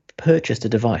have purchased a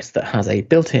device that has a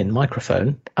built-in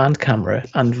microphone and camera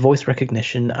and voice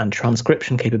recognition and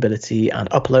transcription capability and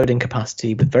uploading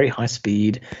capacity with very high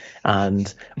speed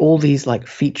and all these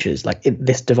features,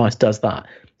 this device does that.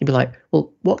 You'd be like,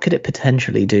 well, what could it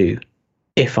potentially do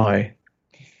if I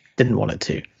didn't want it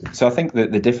to. So I think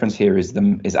that the difference here is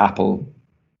Apple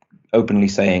openly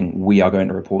saying we are going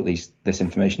to report this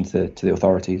information to the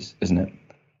authorities, isn't it?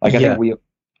 Like I think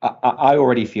I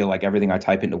already feel like everything I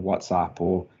type into WhatsApp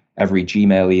or every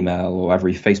Gmail email or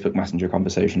every Facebook Messenger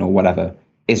conversation or whatever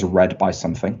is read by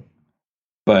something.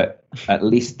 But at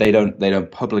least they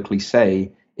don't publicly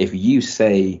say, if you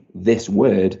say this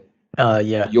word,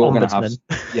 you're going to have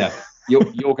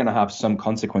you're going to have some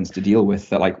consequence to deal with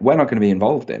that. Like we're not going to be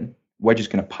involved in. We're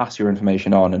just going to pass your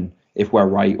information on, and if we're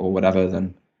right or whatever,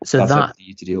 then that's up to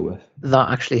you to deal with. That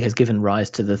actually has given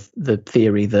rise to the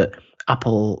theory that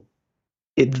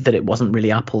that it wasn't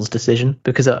really Apple's decision,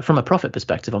 because from a profit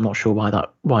perspective, I'm not sure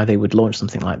why they would launch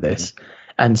something like this. Mm-hmm.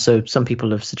 And so some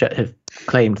people have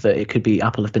claimed that it could be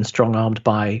Apple have been strong-armed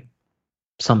by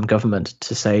some government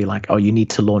to say like, oh, you need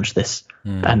to launch this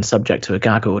and subject to a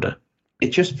gag order. It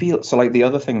just feels so. Like the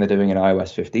other thing they're doing in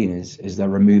iOS 15 is they're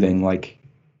removing like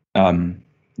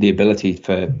the ability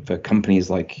for companies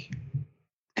like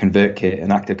ConvertKit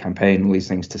and ActiveCampaign, all these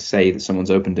things, to say that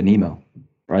someone's opened an email,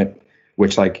 right?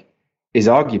 Which like is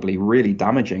arguably really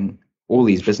damaging all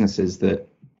these businesses that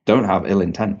don't have ill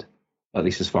intent, at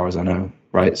least as far as I know,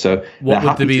 right? So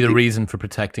what would be the reason for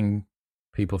protecting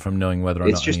people from knowing whether or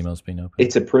not an email's been opened?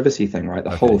 It's a privacy thing, right?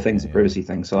 The whole thing's a privacy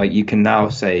thing. So like you can now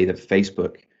say that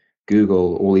Facebook,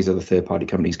 Google, all these other third-party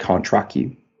companies can't track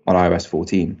you on iOS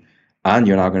 14, and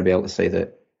you're now going to be able to say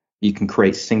that you can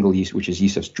create single use, which is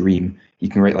Yusuf's dream. You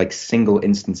can create like single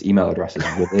instance email addresses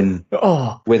within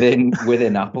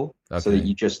within Apple, so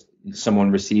that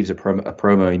someone receives a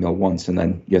promo email once, and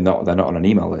then they're not on an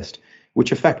email list,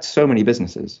 which affects so many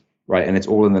businesses, right? And it's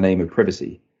all in the name of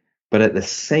privacy. But at the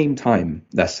same time,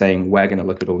 they're saying we're going to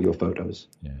look at all your photos.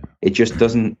 Yeah. It just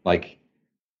doesn't like.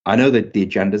 I know that the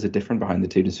agendas are different behind the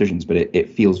two decisions, but it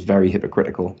feels very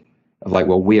hypocritical. Of like,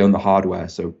 well, we own the hardware,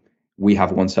 so we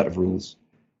have one set of rules,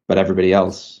 but everybody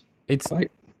else. It's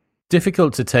like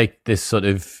difficult to take this sort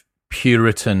of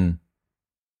Puritan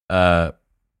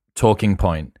talking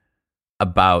point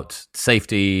about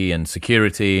safety and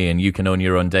security, and you can own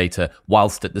your own data,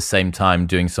 whilst at the same time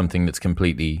doing something that's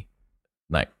completely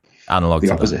like analog.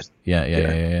 The opposite.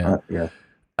 Yeah.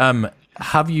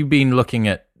 Have you been looking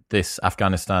at this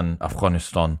Afghanistan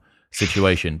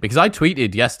situation? Because I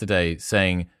tweeted yesterday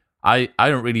saying I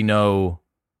don't really know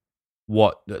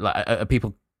what are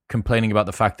people complaining about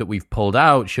the fact that we've pulled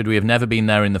out. Should we have never been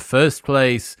there in the first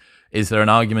place? Is there an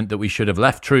argument that we should have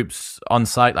left troops on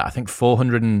site? Like, I think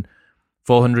 400 and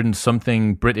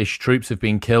something British troops have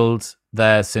been killed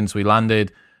there since we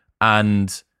landed,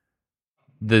 and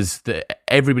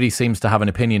everybody seems to have an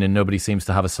opinion and nobody seems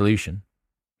to have a solution.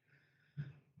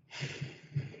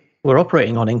 We're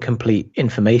operating on incomplete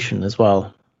information as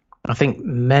well. I think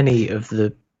many of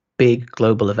the big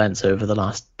global events over the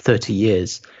last 30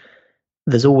 years,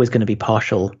 there's always going to be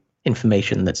partial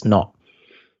information that's not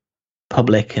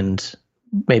public and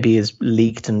maybe is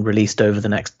leaked and released over the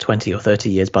next 20 or 30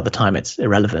 years by the time it's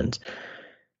irrelevant.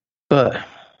 But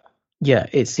yeah,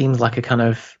 it seems like a kind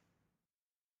of,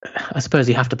 I suppose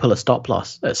you have to pull a stop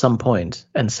loss at some point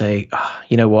and say,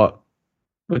 you know what,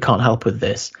 we can't help with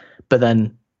this. But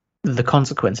then the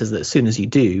consequence is that as soon as you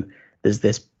do, there's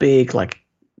this big, like,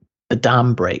 the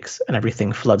dam breaks and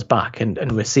everything floods back.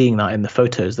 And we're seeing that in the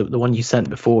photos, the one you sent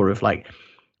before of like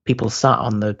people sat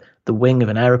on the wing of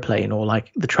an airplane, or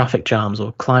like the traffic jams,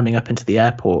 or climbing up into the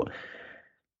airport.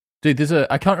 Dude,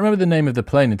 I can't remember the name of the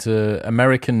plane. It's a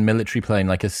American military plane,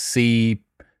 like a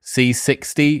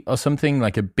C-60 or something,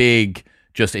 like a big,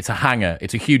 it's a hangar.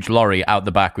 It's a huge lorry out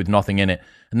the back with nothing in it.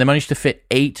 And they managed to fit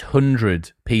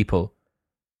 800 people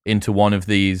into one of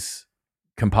these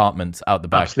compartments out the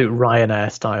back. Absolute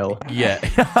Ryanair style. Yeah.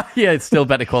 Yeah, it's still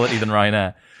better quality than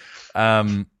Ryanair.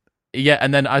 Yeah,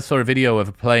 and then I saw a video of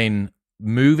a plane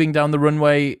moving down the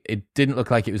runway. It didn't look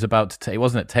like it was about to it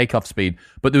wasn't at takeoff speed,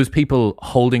 but there was people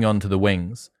holding on to the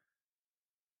wings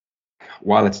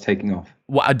while it's taking off.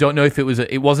 Well, I don't know if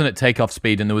it wasn't at takeoff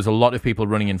speed, and there was a lot of people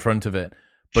running in front of it.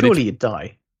 But surely you'd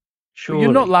die. Surely.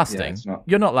 You're not lasting.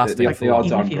 You're not lasting. The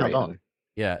odds aren't great.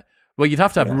 Yeah. Well, you'd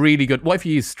have to have really good... What if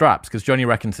you use straps? Because Johnny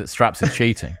reckons that straps is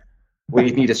cheating. Well,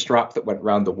 you'd need a strap that went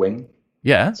round the wing.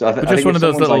 Yeah. So I just think one of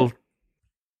those little...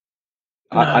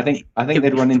 I think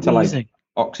they'd run into like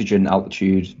oxygen,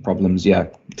 altitude problems,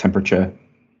 temperature.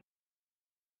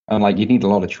 And like you'd need a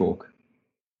lot of chalk.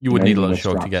 You would need a lot of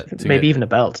chalk to get... Maybe even a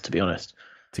belt, to be honest.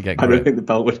 To get I don't think the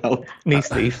belt would help. Knee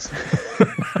sleeves.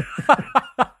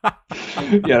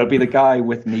 Yeah, it'll be the guy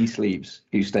with knee sleeves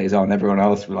who stays on. Everyone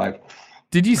else will be like...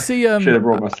 Did you see? Should have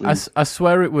brought my sleeves. I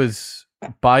swear it was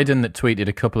Biden that tweeted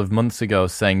a couple of months ago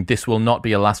saying this will not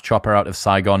be a last chopper out of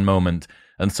Saigon moment,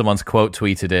 and someone's quote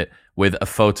tweeted it with a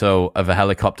photo of a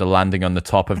helicopter landing on the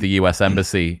top of the US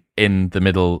embassy in the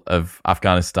middle of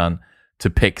Afghanistan to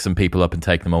pick some people up and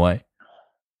take them away.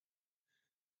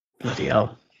 Bloody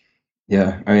hell.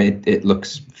 Yeah, I mean, it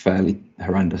looks fairly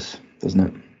horrendous, doesn't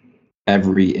it?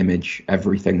 Every image,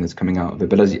 everything that's coming out of it.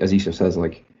 But as Yusuf says,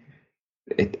 like,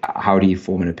 how do you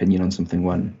form an opinion on something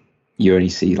when you only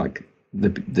see like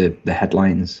the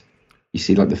headlines? You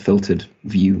see like the filtered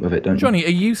view of it, don't you? Johnny, are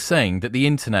you saying that the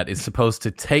internet is supposed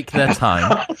to take their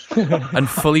time and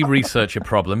fully research a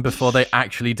problem before they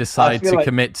actually decide to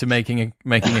commit to making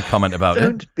a comment about it?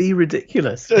 Don't be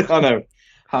ridiculous. I know.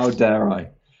 How dare I?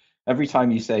 Every time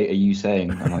you say, "Are you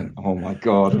saying?" I'm like, "Oh my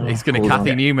god!" He's going to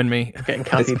Kathy Newman me. I'm getting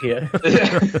Kathy here.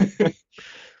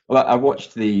 Well, I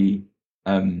watched the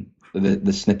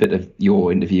snippet of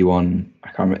your interview on,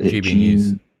 I can't remember, GB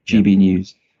News. GB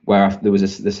News, where there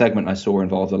was the segment I saw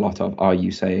involved a lot of "Are you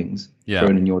sayings?"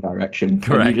 thrown in your direction.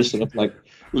 Correct. And you just sort of like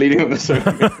leaning on the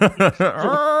sofa.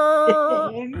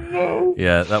 Oh no!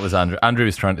 Yeah, that was Andrew. Andrew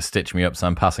was trying to stitch me up, so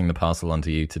I'm passing the parcel on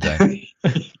to you today.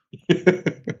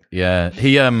 Yeah,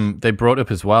 they brought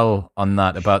up as well on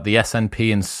that about the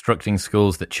SNP instructing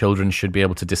schools that children should be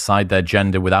able to decide their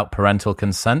gender without parental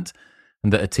consent,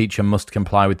 and that a teacher must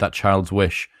comply with that child's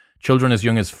wish. Children as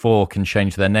young as 4 can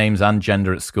change their names and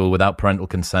gender at school without parental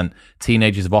consent.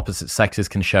 Teenagers of opposite sexes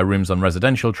can share rooms on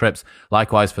residential trips.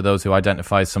 Likewise, for those who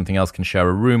identify as something else can share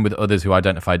a room with others who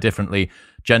identify differently.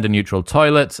 Gender-neutral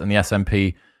toilets, and the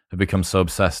SNP have become so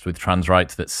obsessed with trans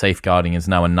rights that safeguarding is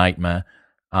now a nightmare.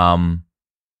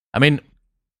 I mean,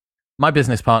 my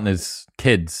business partner's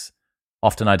kids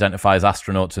often identify as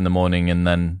astronauts in the morning and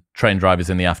then train drivers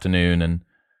in the afternoon and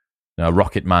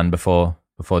rocket man before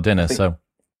dinner. So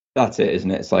that's it,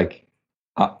 isn't it? It's like,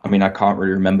 I mean, I can't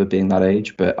really remember being that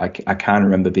age, but I can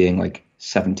remember being like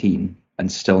 17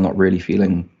 and still not really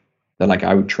feeling that like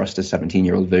I would trust a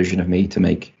 17-year-old version of me to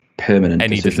make permanent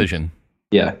any decision.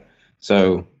 Yeah.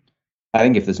 So I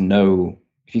think if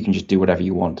you can just do whatever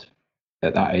you want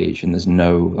at that age and there's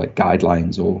no like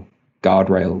guidelines or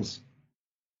guardrails,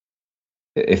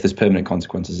 if there's permanent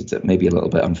consequences, it's maybe a little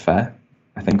bit unfair,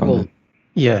 I think.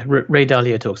 Yeah, Ray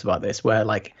Dalio talks about this, where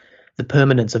like the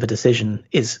permanence of a decision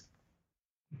is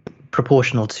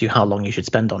proportional to how long you should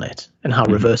spend on it and how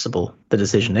reversible the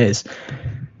decision is.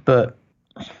 But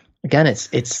again, it's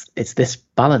this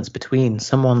balance between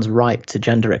someone's right to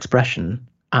gender expression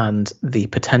and the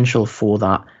potential for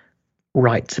that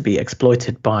right to be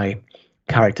exploited by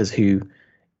characters who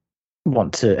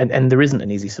want to, and there isn't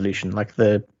an easy solution. Like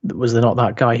was there not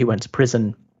that guy who went to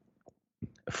prison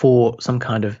for some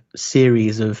kind of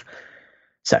series of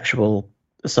sexual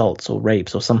assaults or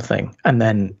rapes or something, and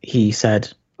then he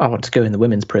said, I want to go in the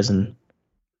women's prison,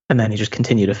 and then he just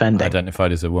continued offending.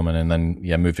 Identified as a woman and then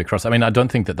moved across. I mean, I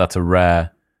don't think that's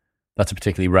a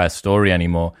particularly rare story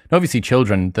anymore. And obviously,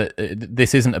 children,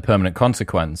 this isn't a permanent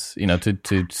consequence.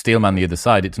 To steelman the other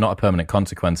side, it's not a permanent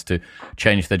consequence to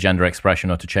change their gender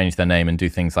expression or to change their name and do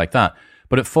things like that.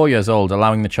 But at 4 years old,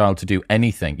 allowing the child to do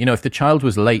anything, if the child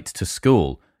was late to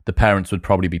school, the parents would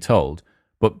probably be told,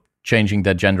 but changing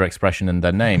their gender expression and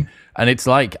their name. And it's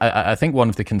like, I think one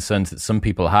of the concerns that some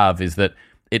people have is that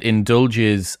it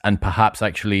indulges and perhaps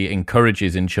actually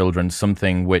encourages in children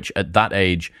something which at that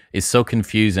age is so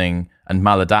confusing and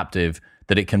maladaptive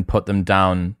that it can put them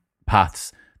down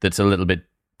paths that's a little bit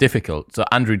difficult. So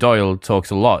Andrew Doyle talks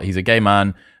a lot. He's a gay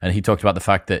man, and he talked about the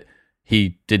fact that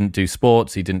he didn't do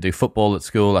sports, he didn't do football at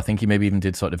school. I think he maybe even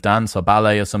did sort of dance or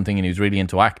ballet or something, and he was really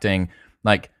into acting.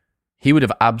 Like, he would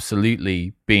have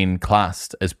absolutely been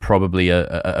classed as probably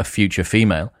a future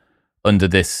female under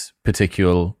this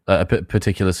particular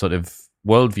sort of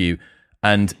worldview.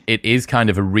 And it is kind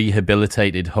of a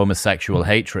rehabilitated homosexual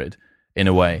hatred in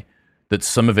a way, that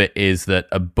some of it is that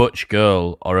a butch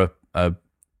girl or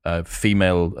a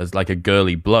female as like a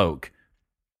girly bloke,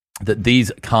 that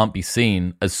these can't be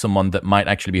seen as someone that might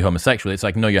actually be homosexual. It's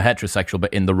like, no, you're heterosexual,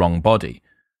 but in the wrong body.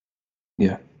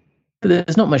 Yeah. But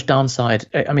there's not much downside.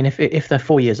 I mean, if they're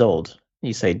 4 years old,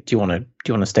 you say, do you want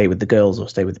to stay with the girls or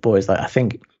stay with the boys? Like, I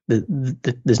think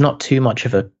there's not too much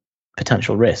of a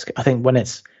potential risk. I think when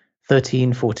it's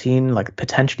 13, 14, like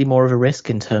potentially more of a risk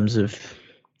in terms of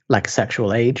like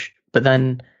sexual age. But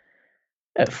then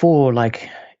at 4, like,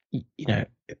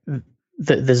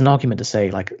 there's an argument to say,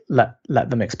 like, let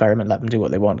them experiment, let them do what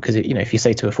they want. Because, if you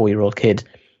say to a 4-year-old kid,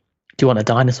 do you want a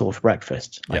dinosaur for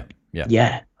breakfast? Like,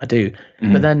 yeah, I do.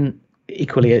 Mm-hmm. But then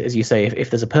equally, as you say, if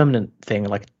there's a permanent thing,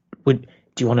 like, do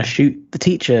you want to shoot the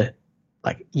teacher?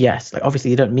 Like, yes. Like,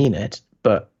 obviously you don't mean it,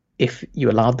 but if you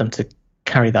allowed them to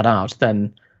carry that out,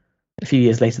 then a few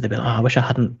years later they'll be like, oh, I wish you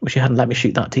hadn't let me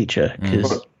shoot that teacher,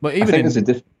 because But I even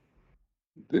think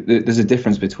there's a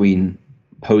difference between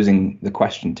posing the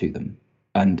question to them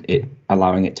and it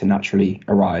allowing it to naturally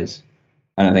arise.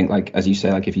 And I think, like, as you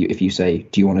say, like if you say,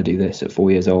 do you want to do this at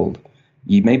 4 years old,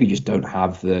 you maybe just don't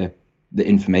have the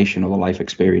information or the life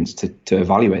experience to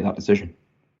evaluate that decision.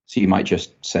 So you might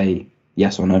just say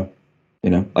yes or no. You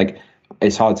know, like,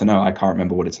 it's hard to know. I can't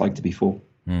remember what it's like to be 4.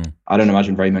 I don't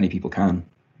imagine very many people can.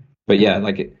 But yeah,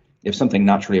 like if something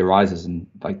naturally arises and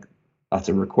like that's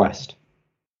a request,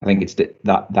 I think it's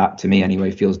that to me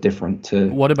anyway feels different to.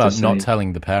 What about to not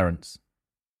telling the parents?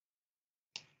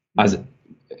 As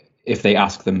if they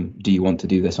ask them, do you want to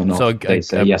do this or not? So they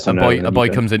say yes or no. A boy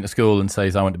comes into school and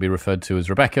says, I want to be referred to as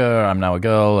Rebecca, I'm now a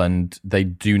girl, and they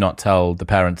do not tell the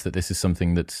parents that this is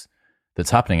something that's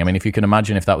happening. I mean, if you can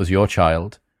imagine if that was your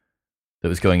child that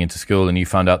was going into school and you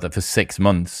found out that for 6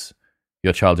 months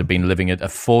your child had been living a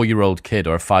 4-year-old kid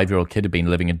or a 5-year-old kid had been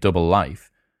living a double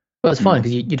life. Well, it's fine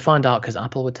because you'd find out because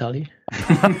Apple would tell you.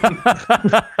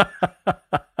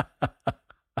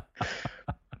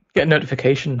 Get a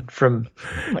notification from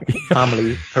like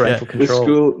family parental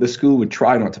control. The school would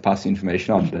try not to pass the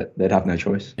information on, but they'd have no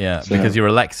choice. Yeah, so. Because your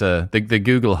Alexa, the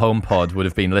Google HomePod would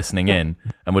have been listening in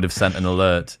and would have sent an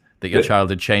alert that your child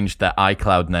had changed their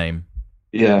iCloud name.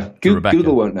 Yeah,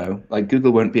 Google won't know. Like,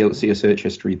 Google won't be able to see a search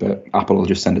history, but Apple will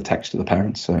just send a text to the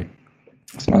parents. So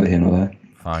it's neither here nor there.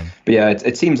 Fine. But yeah,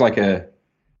 it seems like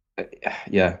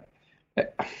yeah.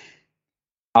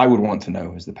 I would want to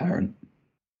know as the parent,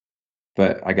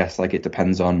 but I guess like it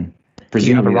depends on. Do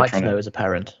you have a right to know as a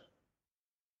parent?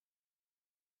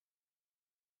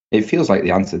 It feels like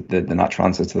the answer, the natural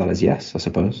answer to that is yes, I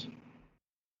suppose.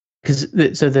 Because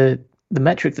the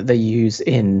metric that they use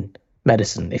in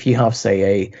medicine, if you have, say,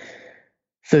 a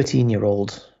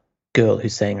 13-year-old girl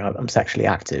who's saying I'm sexually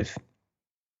active,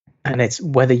 and it's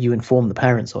whether you inform the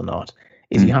parents or not,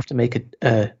 is you have to make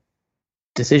a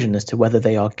decision as to whether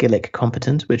they are Gillick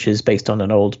competent, which is based on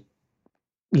an old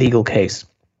legal case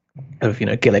of,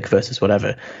 Gillick versus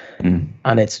whatever.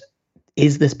 And it's,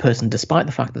 is this person, despite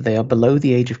the fact that they are below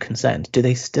the age of consent, do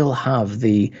they still have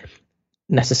the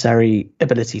necessary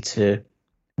ability to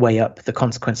weigh up the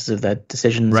consequences of their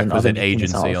decisions? Requisite and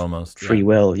agency, almost. Free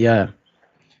will, yeah.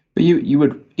 But you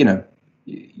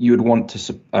would want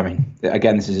to, I mean,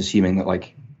 again, this is assuming that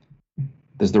like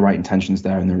there's the right intentions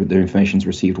there and the information's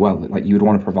received well. Like, you would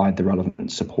want to provide the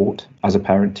relevant support as a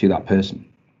parent to that person,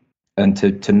 and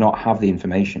to not have the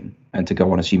information and to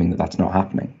go on assuming that that's not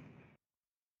happening,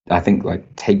 I think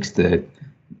like takes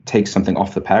something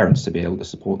off the parents to be able to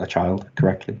support their child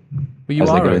correctly. But you as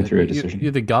are they're going through a decision.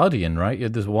 You're the guardian, right? You're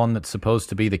the one that's supposed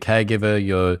to be the caregiver.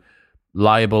 You're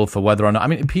liable for whether or not. I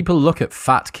mean, people look at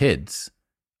fat kids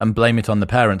and blame it on the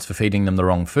parents for feeding them the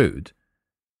wrong food.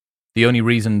 The only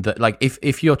reason that, like,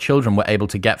 if your children were able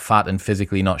to get fat and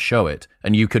physically not show it,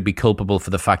 and you could be culpable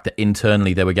for the fact that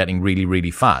internally they were getting really,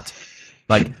 really fat,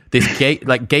 like this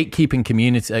gatekeeping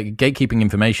community, gatekeeping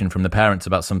information from the parents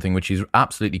about something which is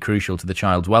absolutely crucial to the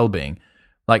child's well-being.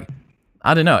 Like,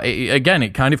 I don't know. It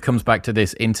kind of comes back to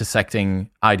this intersecting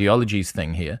ideologies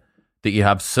thing here, that you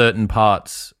have certain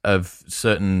parts of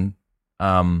certain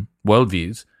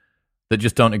worldviews that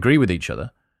just don't agree with each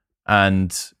other.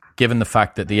 And given the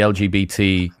fact that the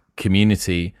LGBT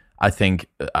community, I think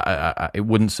it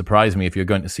wouldn't surprise me if you're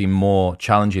going to see more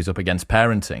challenges up against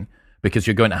parenting, because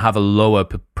you're going to have a lower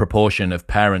proportion of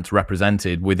parents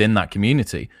represented within that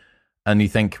community. And you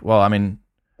think, well, I mean,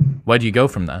 where do you go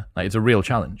from there? Like, it's a real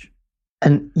challenge.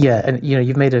 And yeah, and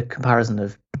you've made a comparison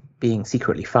of being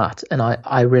secretly fat, and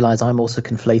I realize I'm also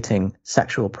conflating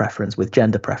sexual preference with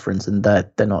gender preference, and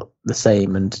they're not the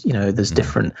same. And there's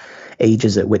different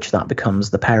ages at which that becomes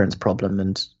the parent's problem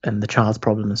and the child's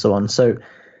problem and so on. So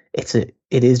it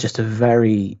is just a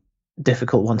very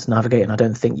difficult one to navigate, and I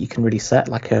don't think you can really set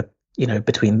like a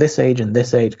between this age and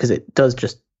this age, because it does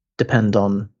just depend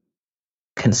on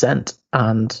consent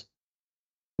and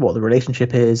what the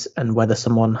relationship is and whether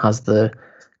someone has the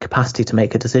capacity to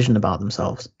make a decision about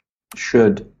themselves.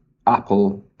 Should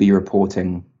Apple be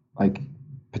reporting like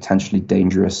potentially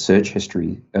dangerous search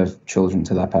history of children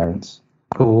to their parents?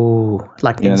 Oh,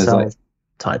 like incel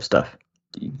type stuff.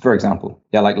 For example,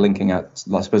 yeah, like linking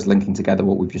together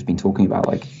what we've just been talking about.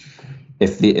 Like,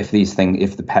 if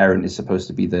the parent is supposed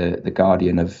to be the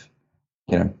guardian of,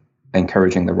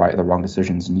 encouraging the right or the wrong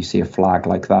decisions, and you see a flag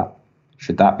like that,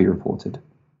 should that be reported?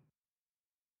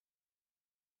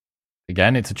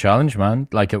 Again, it's a challenge, man.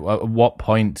 Like, at what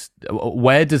point,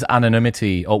 where does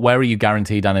anonymity, or where are you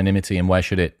guaranteed anonymity, and where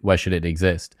should it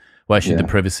exist? Where should the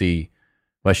privacy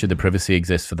Where should the privacy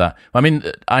exist for that? I mean,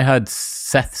 I had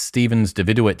Seth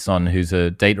Stevens-Davidowitz on, who's a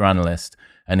data analyst,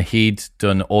 and he'd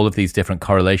done all of these different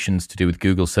correlations to do with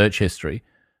Google search history.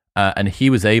 And he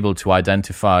was able to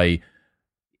identify,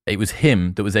 it was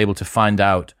him that was able to find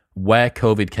out where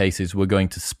COVID cases were going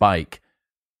to spike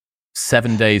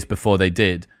 7 days before they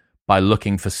did by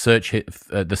looking for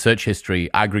the search history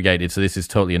aggregated. So this is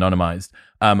totally anonymized,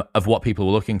 of what people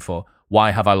were looking for. Why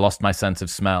have I lost my sense of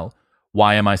smell?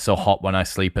 Why am I so hot when I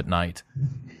sleep at night?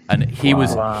 And he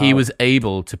was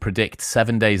able to predict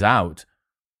 7 days out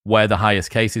where the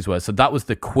highest cases were. So that was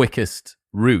the quickest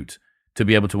route to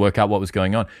be able to work out what was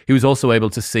going on. He was also able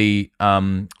to see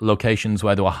locations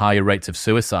where there were higher rates of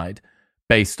suicide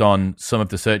based on some of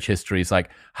the search histories, like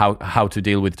how to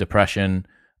deal with depression,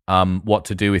 what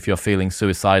to do if you're feeling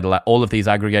suicidal. All of these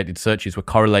aggregated searches were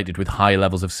correlated with high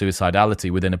levels of suicidality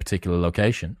within a particular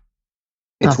location.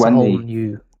 That's a whole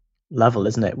new level,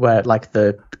 isn't it? Where like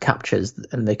the captures,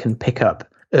 and they can pick up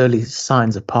early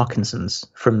signs of Parkinson's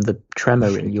from the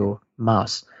tremor in your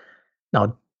mouse.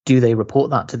 Now, do they report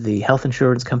that to the health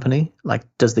insurance company? Like,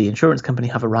 does the insurance company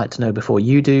have a right to know before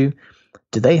you do?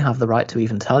 Do they have the right to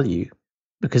even tell you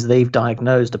because they've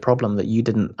diagnosed a problem that you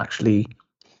didn't actually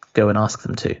go and ask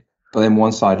them to? But then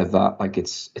one side of that, like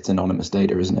it's anonymous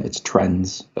data, isn't it? It's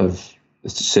trends of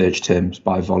search terms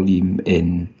by volume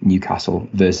in Newcastle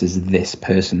versus this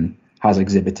person has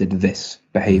exhibited this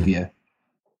behavior.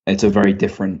 It's a very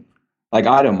different, like,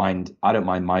 I don't mind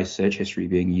my search history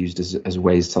being used as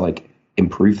ways to like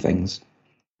improve things.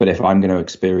 But if I'm going to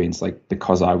experience, like,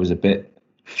 because I was a bit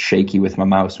shaky with my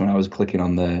mouse when I was clicking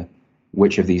on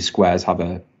which of these squares have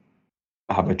a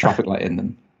traffic light in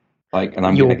them, like,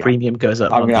 and your premium goes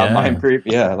up. I'm going to have mine premium.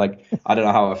 Yeah, like, I don't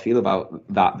know how I feel about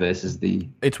that versus the.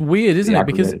 It's weird, isn't it?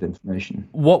 Because information.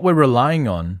 What we're relying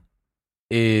on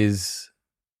is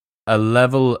a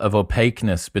level of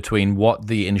opaqueness between what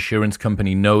the insurance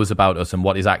company knows about us and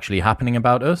what is actually happening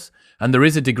about us. And there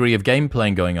is a degree of game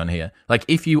playing going on here. Like,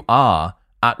 if you are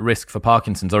at risk for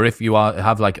Parkinson's, or if you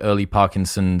have like early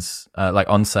Parkinson's, like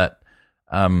onset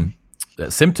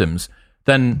symptoms,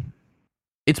 then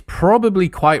it's probably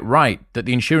quite right that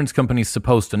the insurance company is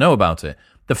supposed to know about it.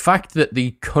 The fact that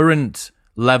the current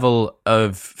level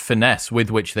of finesse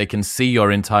with which they can see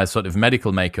your entire sort of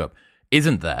medical makeup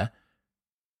isn't there.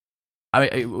 I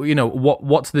mean, you know,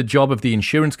 what's the job of the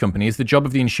insurance company? Is the job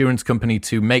of the insurance company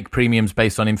to make premiums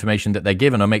based on information that they're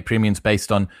given, or make premiums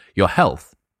based on your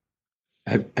health?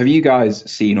 Have you guys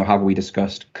seen, or have we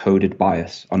discussed Coded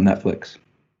Bias on Netflix?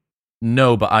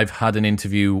 No, but I've had an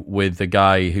interview with the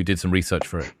guy who did some research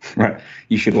for it. Right.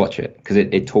 You should watch it, because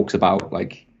it talks about,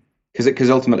 like, because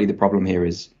ultimately the problem here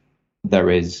is there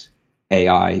is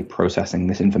AI processing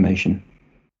this information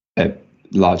at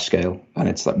large scale, and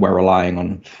it's like we're relying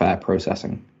on fair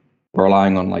processing. We're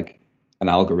relying on like an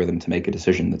algorithm to make a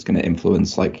decision that's going to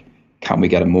influence, like, can we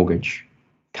get a mortgage?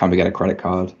 Can we get a credit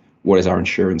card? What is our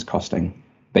insurance costing?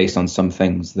 Based on some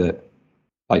things that,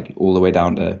 like, all the way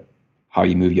down to how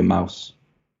you move your mouse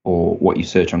or what you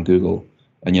search on Google.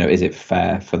 And, you know, is it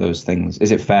fair for those things?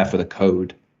 Is it fair for the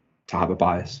code to have a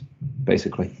bias,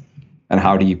 basically? And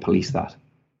how do you police that?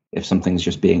 If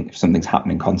something's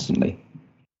happening constantly,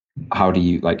 how do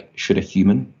you, like, should a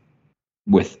human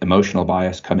with emotional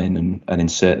bias come in and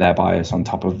insert their bias on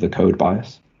top of the code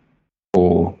bias?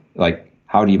 Or, like,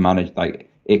 how do you manage, like,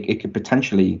 it could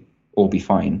potentially all be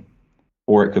fine,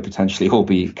 or it could potentially all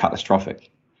be catastrophic.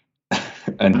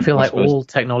 And I feel like all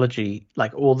technology,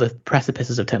 like all the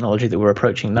precipices of technology that we're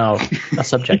approaching now, are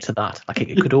subject to that. Like,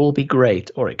 it could all be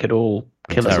great, or it could all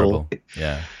kill us all.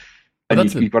 Yeah.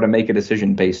 And you've got to make a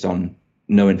decision based on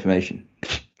no information.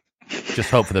 Just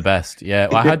hope for the best. Yeah.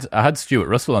 Well, I had Stuart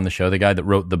Russell on the show, the guy that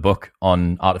wrote the book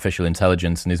on artificial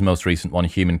intelligence, and his most recent one,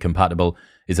 Human Compatible,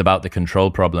 is about the control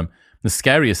problem. The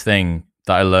scariest thing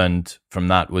that I learned from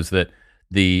that was that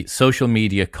the social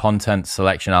media content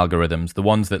selection algorithms, the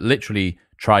ones that literally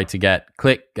try to get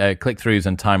click-throughs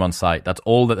and time on site, that's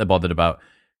all that they're bothered about.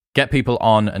 Get people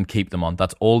on and keep them on.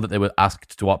 That's all that they were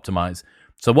asked to optimize.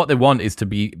 So what they want is to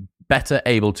be better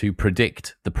able to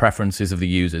predict the preferences of the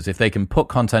users. If they can put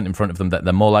content in front of them that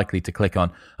they're more likely to click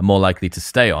on and more likely to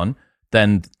stay on,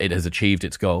 then it has achieved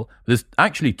its goal. There's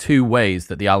actually two ways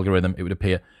that the algorithm, it would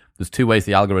appear, there's two ways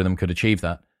the algorithm could achieve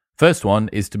that. First one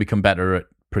is to become better at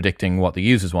predicting what the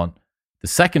users want. The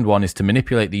second one is to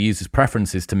manipulate the user's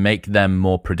preferences to make them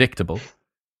more predictable.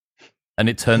 And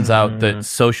it turns out that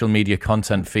social media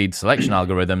content feed selection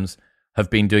algorithms have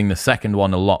been doing the second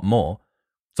one a lot more.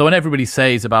 So when everybody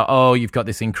says about, oh, you've got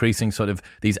this increasing sort of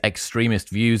these extremist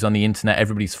views on the internet,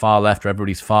 everybody's far left or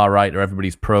everybody's far right or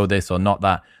everybody's pro this or not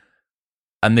that,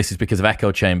 and this is because of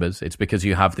echo chambers. It's because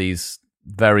you have these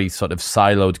very sort of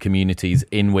siloed communities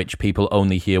in which people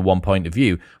only hear one point of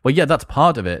view. Well, yeah, that's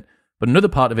part of it. But another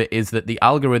part of it is that the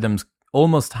algorithms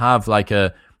almost have like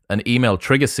an email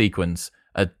trigger sequence,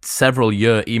 a several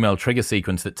year email trigger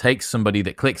sequence that takes somebody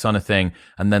that clicks on a thing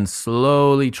and then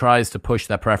slowly tries to push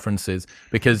their preferences.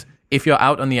 Because if you're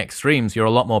out on the extremes, you're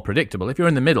a lot more predictable. If you're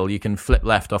in the middle, you can flip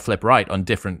left or flip right on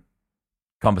different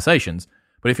conversations.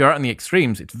 But if you're out on the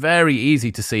extremes, it's very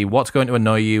easy to see what's going to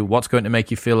annoy you, what's going to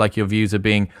make you feel like your views are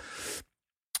being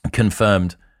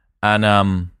confirmed.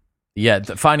 And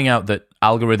finding out that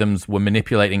algorithms were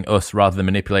manipulating us rather than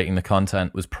manipulating the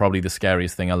content was probably the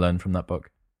scariest thing I learned from that book.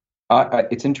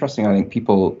 It's interesting. I think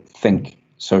people think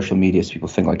social media, so people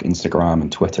think like Instagram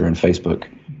and Twitter and Facebook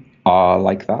are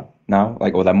like that now,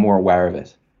 like, or they're more aware of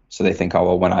it. So they think, oh,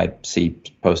 well, when I see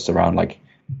posts around like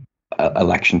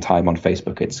election time on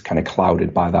Facebook, it's kind of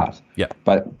clouded by that. Yeah.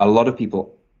 But a lot of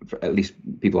people, at least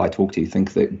people I talk to,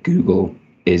 think that Google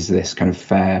is this kind of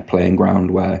fair playing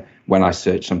ground where when I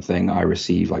search something, I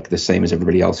receive like the same as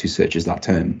everybody else who searches that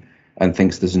term, and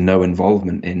thinks there's no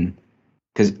involvement in,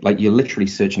 because like you're literally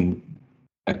searching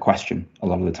a question a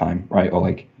lot of the time, right? Or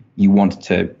like you want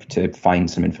to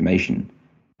find some information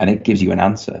and it gives you an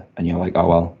answer and you're like, oh,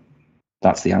 well,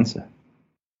 that's the answer,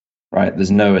 right?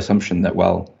 There's no assumption that,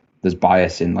 well, there's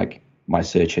bias in like my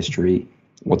search history,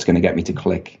 what's going to get me to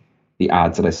click, the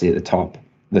ads that I see at the top,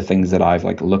 the things that I've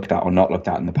like looked at or not looked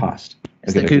at in the past.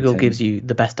 It's that Google gives you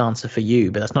the best answer for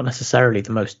you, but that's not necessarily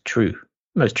the most true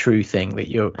thing that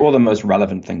you're, or the most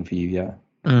relevant thing for you. Yeah.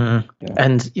 Yeah.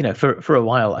 And for a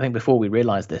while, I think before we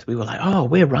realized this, we were like, oh,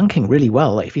 we're ranking really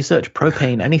well. Like if you search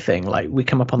propane anything, like we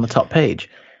come up on the top page.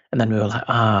 And then we were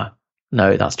like,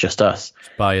 no, that's just us. It's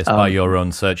biased by your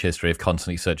own search history of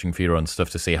constantly searching for your own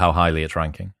stuff to see how highly it's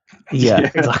ranking.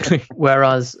 Yeah, exactly.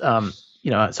 Whereas,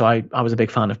 so I was a big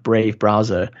fan of Brave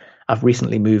browser. I've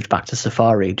recently moved back to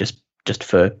Safari just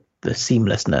for the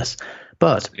seamlessness.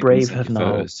 But Brave have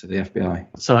now to the FBI.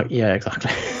 So yeah,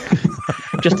 exactly.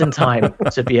 Just in time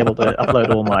to be able to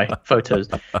upload all my photos.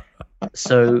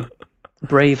 So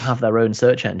Brave have their own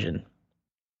search engine,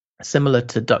 similar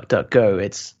to DuckDuckGo.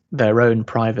 It's their own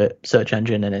private search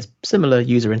engine and it's similar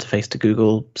user interface to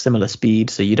Google, similar speed.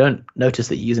 So you don't notice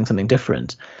that you're using something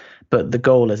different. But the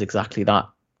goal is exactly that,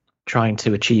 trying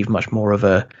to achieve much more of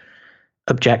a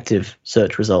objective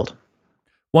search result.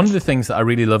 One of the things that I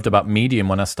really loved about Medium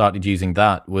when I started using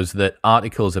that was that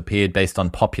articles appeared based on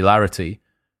popularity,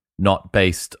 not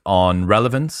based on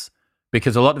relevance,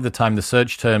 because a lot of the time the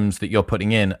search terms that you're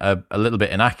putting in are a little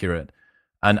bit inaccurate.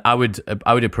 And I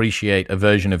would appreciate a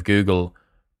version of Google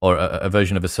or a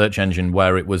version of a search engine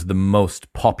where it was the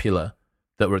most popular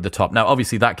that were at the top. Now,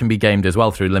 obviously, that can be gamed as well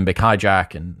through Limbic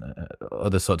Hijack and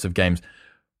other sorts of games.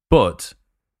 But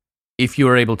if you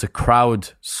were able to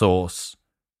crowdsource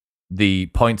the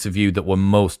points of view that were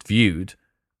most viewed,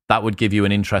 that would give you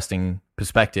an interesting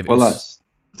perspective. Well, that's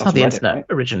how the Reddit, internet right?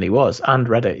 originally was, and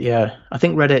Reddit. Yeah, I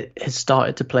think Reddit has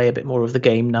started to play a bit more of the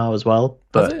game now as well.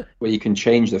 But where you can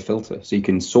change the filter, so you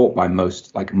can sort by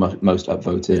most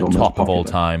upvoted or most top of all popular.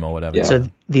 time or whatever. Yeah. So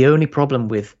the only problem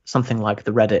with something like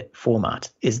the Reddit format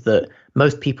is that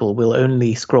most people will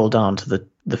only scroll down to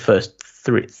the first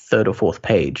third or fourth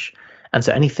page, and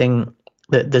so anything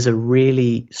that there's a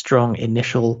really strong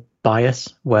initial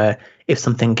bias where if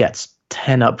something gets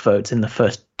 10 upvotes in the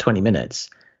first 20 minutes,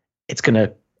 it's going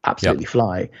to absolutely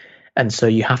fly. And so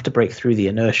you have to break through the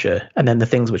inertia, and then the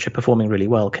things which are performing really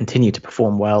well continue to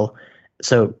perform well.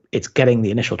 So it's getting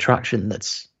the initial traction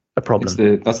that's a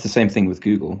problem. That's the same thing with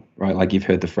Google, right? Like you've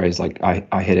heard the phrase, like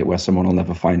I hit it where someone will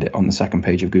never find it on the second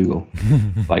page of Google.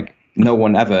 Like no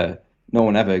one ever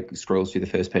scrolls through the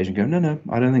first page and go, no,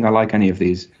 I don't think I like any of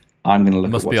these. I'm going to look.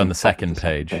 It must at what's be on on the top of second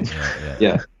page.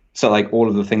 Yeah. So like all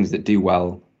of the things that do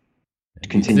well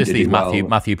continue to these do well.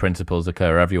 Matthew principles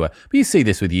occur everywhere. But you see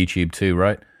this with YouTube too,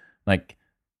 right? Like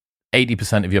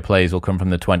 80% of your plays will come from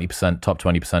the top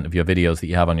 20% of your videos that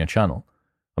you have on your channel,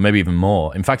 or maybe even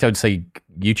more. In fact, I would say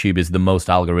YouTube is the most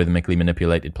algorithmically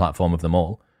manipulated platform of them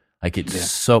all. Like it's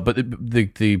so, but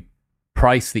the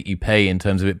price that you pay in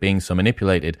terms of it being so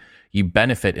manipulated, you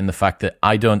benefit in the fact that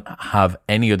I don't have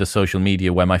any other social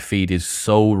media where my feed is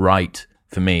so right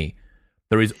for me.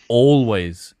 There is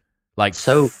always like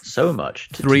so much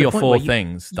three or four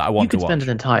things that I want to watch. You could spend an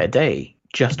entire day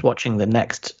just watching the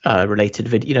next related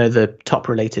video, the top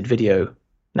related video,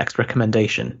 next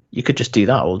recommendation. You could just do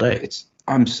that all day.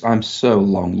 I'm so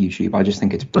long YouTube. I just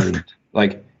think it's brilliant.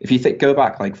 Like if you go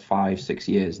back like 5-6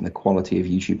 years and the quality of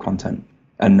YouTube content,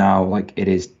 and now like it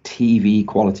is TV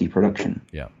quality production.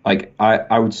 Yeah. Like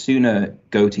I would sooner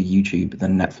go to YouTube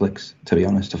than Netflix, to be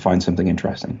honest, to find something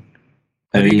interesting.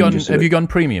 Have you gone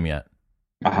premium yet?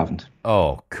 I haven't.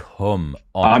 Oh, come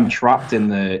on. I'm trapped in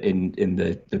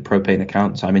the propane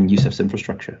account, so I'm in Yusuf's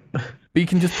infrastructure. But you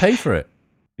can just pay for it.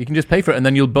 And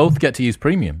then you'll both get to use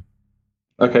premium.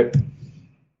 Okay.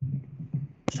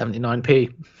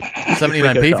 79p.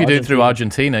 79p if you do it through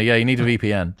Argentina. Yeah, you need a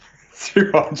VPN.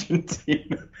 Through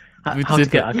Argentina. How to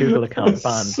get a Google account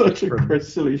banned. Such a great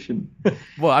solution.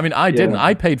 Well, I mean, I didn't.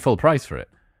 I paid full price for it.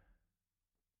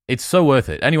 It's so worth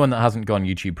it. Anyone that hasn't gone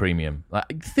YouTube Premium,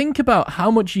 like, think about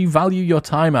how much you value your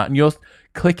time at, and you're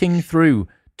clicking through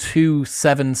 2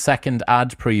 7-second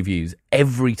ad previews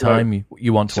every time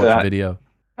you want to watch a video.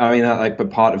 I mean,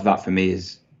 but part of that for me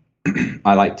is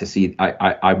I like to see.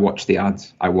 I watch the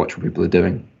ads. I watch what people are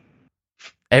doing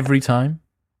every time.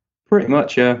 Pretty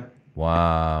much, yeah.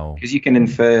 Wow. Because you can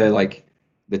infer like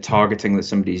the targeting that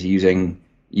somebody's using.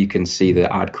 You can see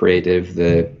the ad creative,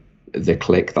 the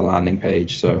click, the landing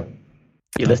page. So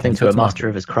you're listening to a master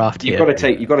of his craft. You've got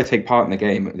to take part in the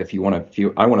game. If I want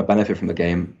to benefit from the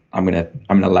game, I'm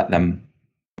gonna let them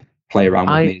play around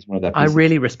with me as one of their pieces. I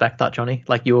really respect that, Johnny.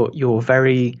 Like you're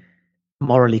very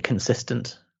morally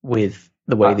consistent with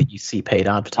the way that you see paid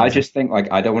advertising. I just think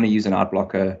like I don't want to use an ad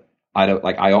blocker.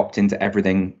 I opt into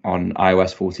everything on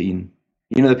iOS 14.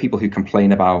 You know, the people who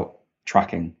complain about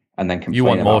tracking and then complain you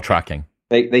want about more tracking.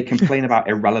 They complain about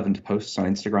irrelevant posts on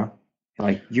Instagram.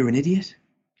 Like, you're an idiot.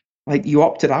 Like, you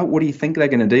opted out. What do you think they're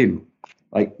going to do?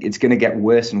 Like, it's going to get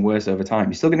worse and worse over time.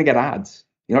 You're still going to get ads.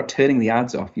 You're not turning the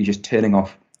ads off. You're just turning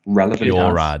off relevant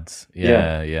your ads.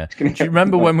 Yeah. Do you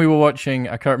remember when we were watching,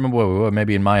 I can't remember where we were,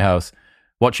 maybe in my house,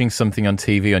 watching something on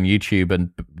TV on YouTube,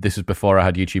 and this was before I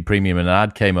had YouTube Premium, and an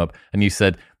ad came up, and you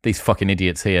said, these fucking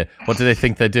idiots here, what do they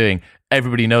think they're doing?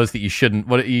 Everybody knows that you shouldn't.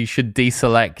 You should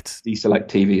deselect. Deselect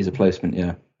TV as a placement,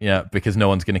 yeah. Yeah, because no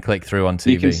one's going to click through on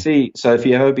TV. You can see, so if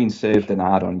you've ever been served an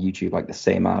ad on YouTube, like the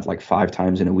same ad, like 5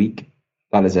 times in a week,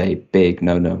 that is a big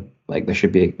no-no. Like there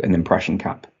should be an impression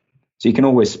cap. So you can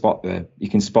always spot the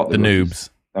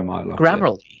noobs.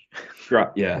 Grammarly.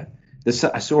 Yeah.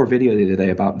 I saw a video the other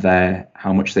day about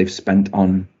how much they've spent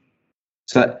on.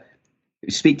 So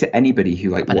speak to anybody who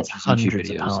like watches YouTube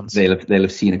videos. They'll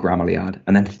have seen a Grammarly ad,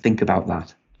 and then think about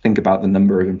that. Think about the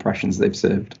number of impressions they've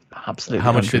served. Absolutely.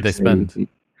 How much did they spend?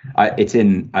 I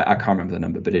can't remember the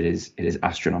number, but it is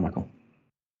astronomical.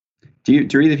 Do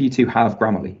either of you two have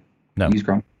Grammarly? No. Use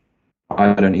Grammarly?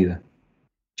 I don't either.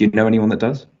 Do you know anyone that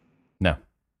does? No.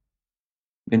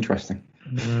 Interesting.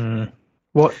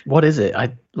 What is it?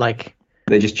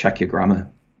 They just check your grammar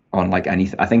on like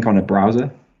anything. I think on a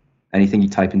browser, anything you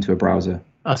type into a browser.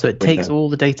 Oh, so it takes all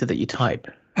the data that you type,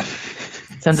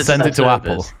 sends it to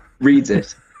Apple, reads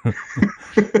it,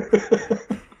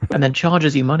 and then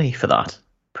charges you money for that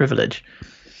privilege.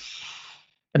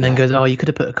 And then goes, oh, you could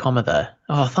have put a comma there.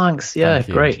 Oh, thanks. Yeah,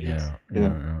 great. Yeah.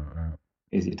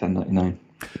 Easy 10.99.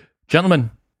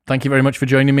 Gentlemen, thank you very much for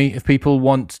joining me. If people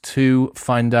want to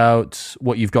find out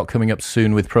what you've got coming up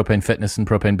soon with Propane Fitness and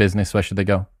Propane Business, where should they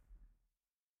go?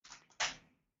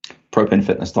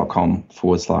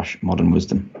 propanefitness.com/modern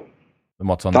wisdom. And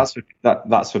what's on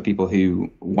that's for people who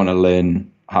want to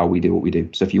learn how we do what we do.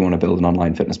 So if you want to build an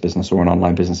online fitness business or an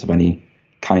online business of any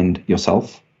kind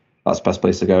yourself, that's the best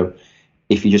place to go.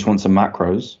 If you just want some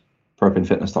macros,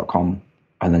 propanefitness.com,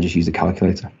 and then just use the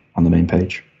calculator on the main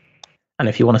page. And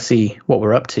if you want to see what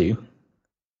we're up to,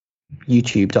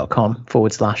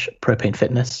 youtube.com/propane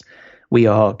fitness. We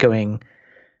are going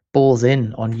balls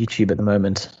in on YouTube at the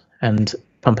moment and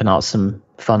pumping out some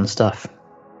fun stuff.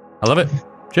 I love it.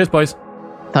 Cheers, boys.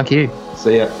 Thank you.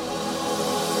 See ya.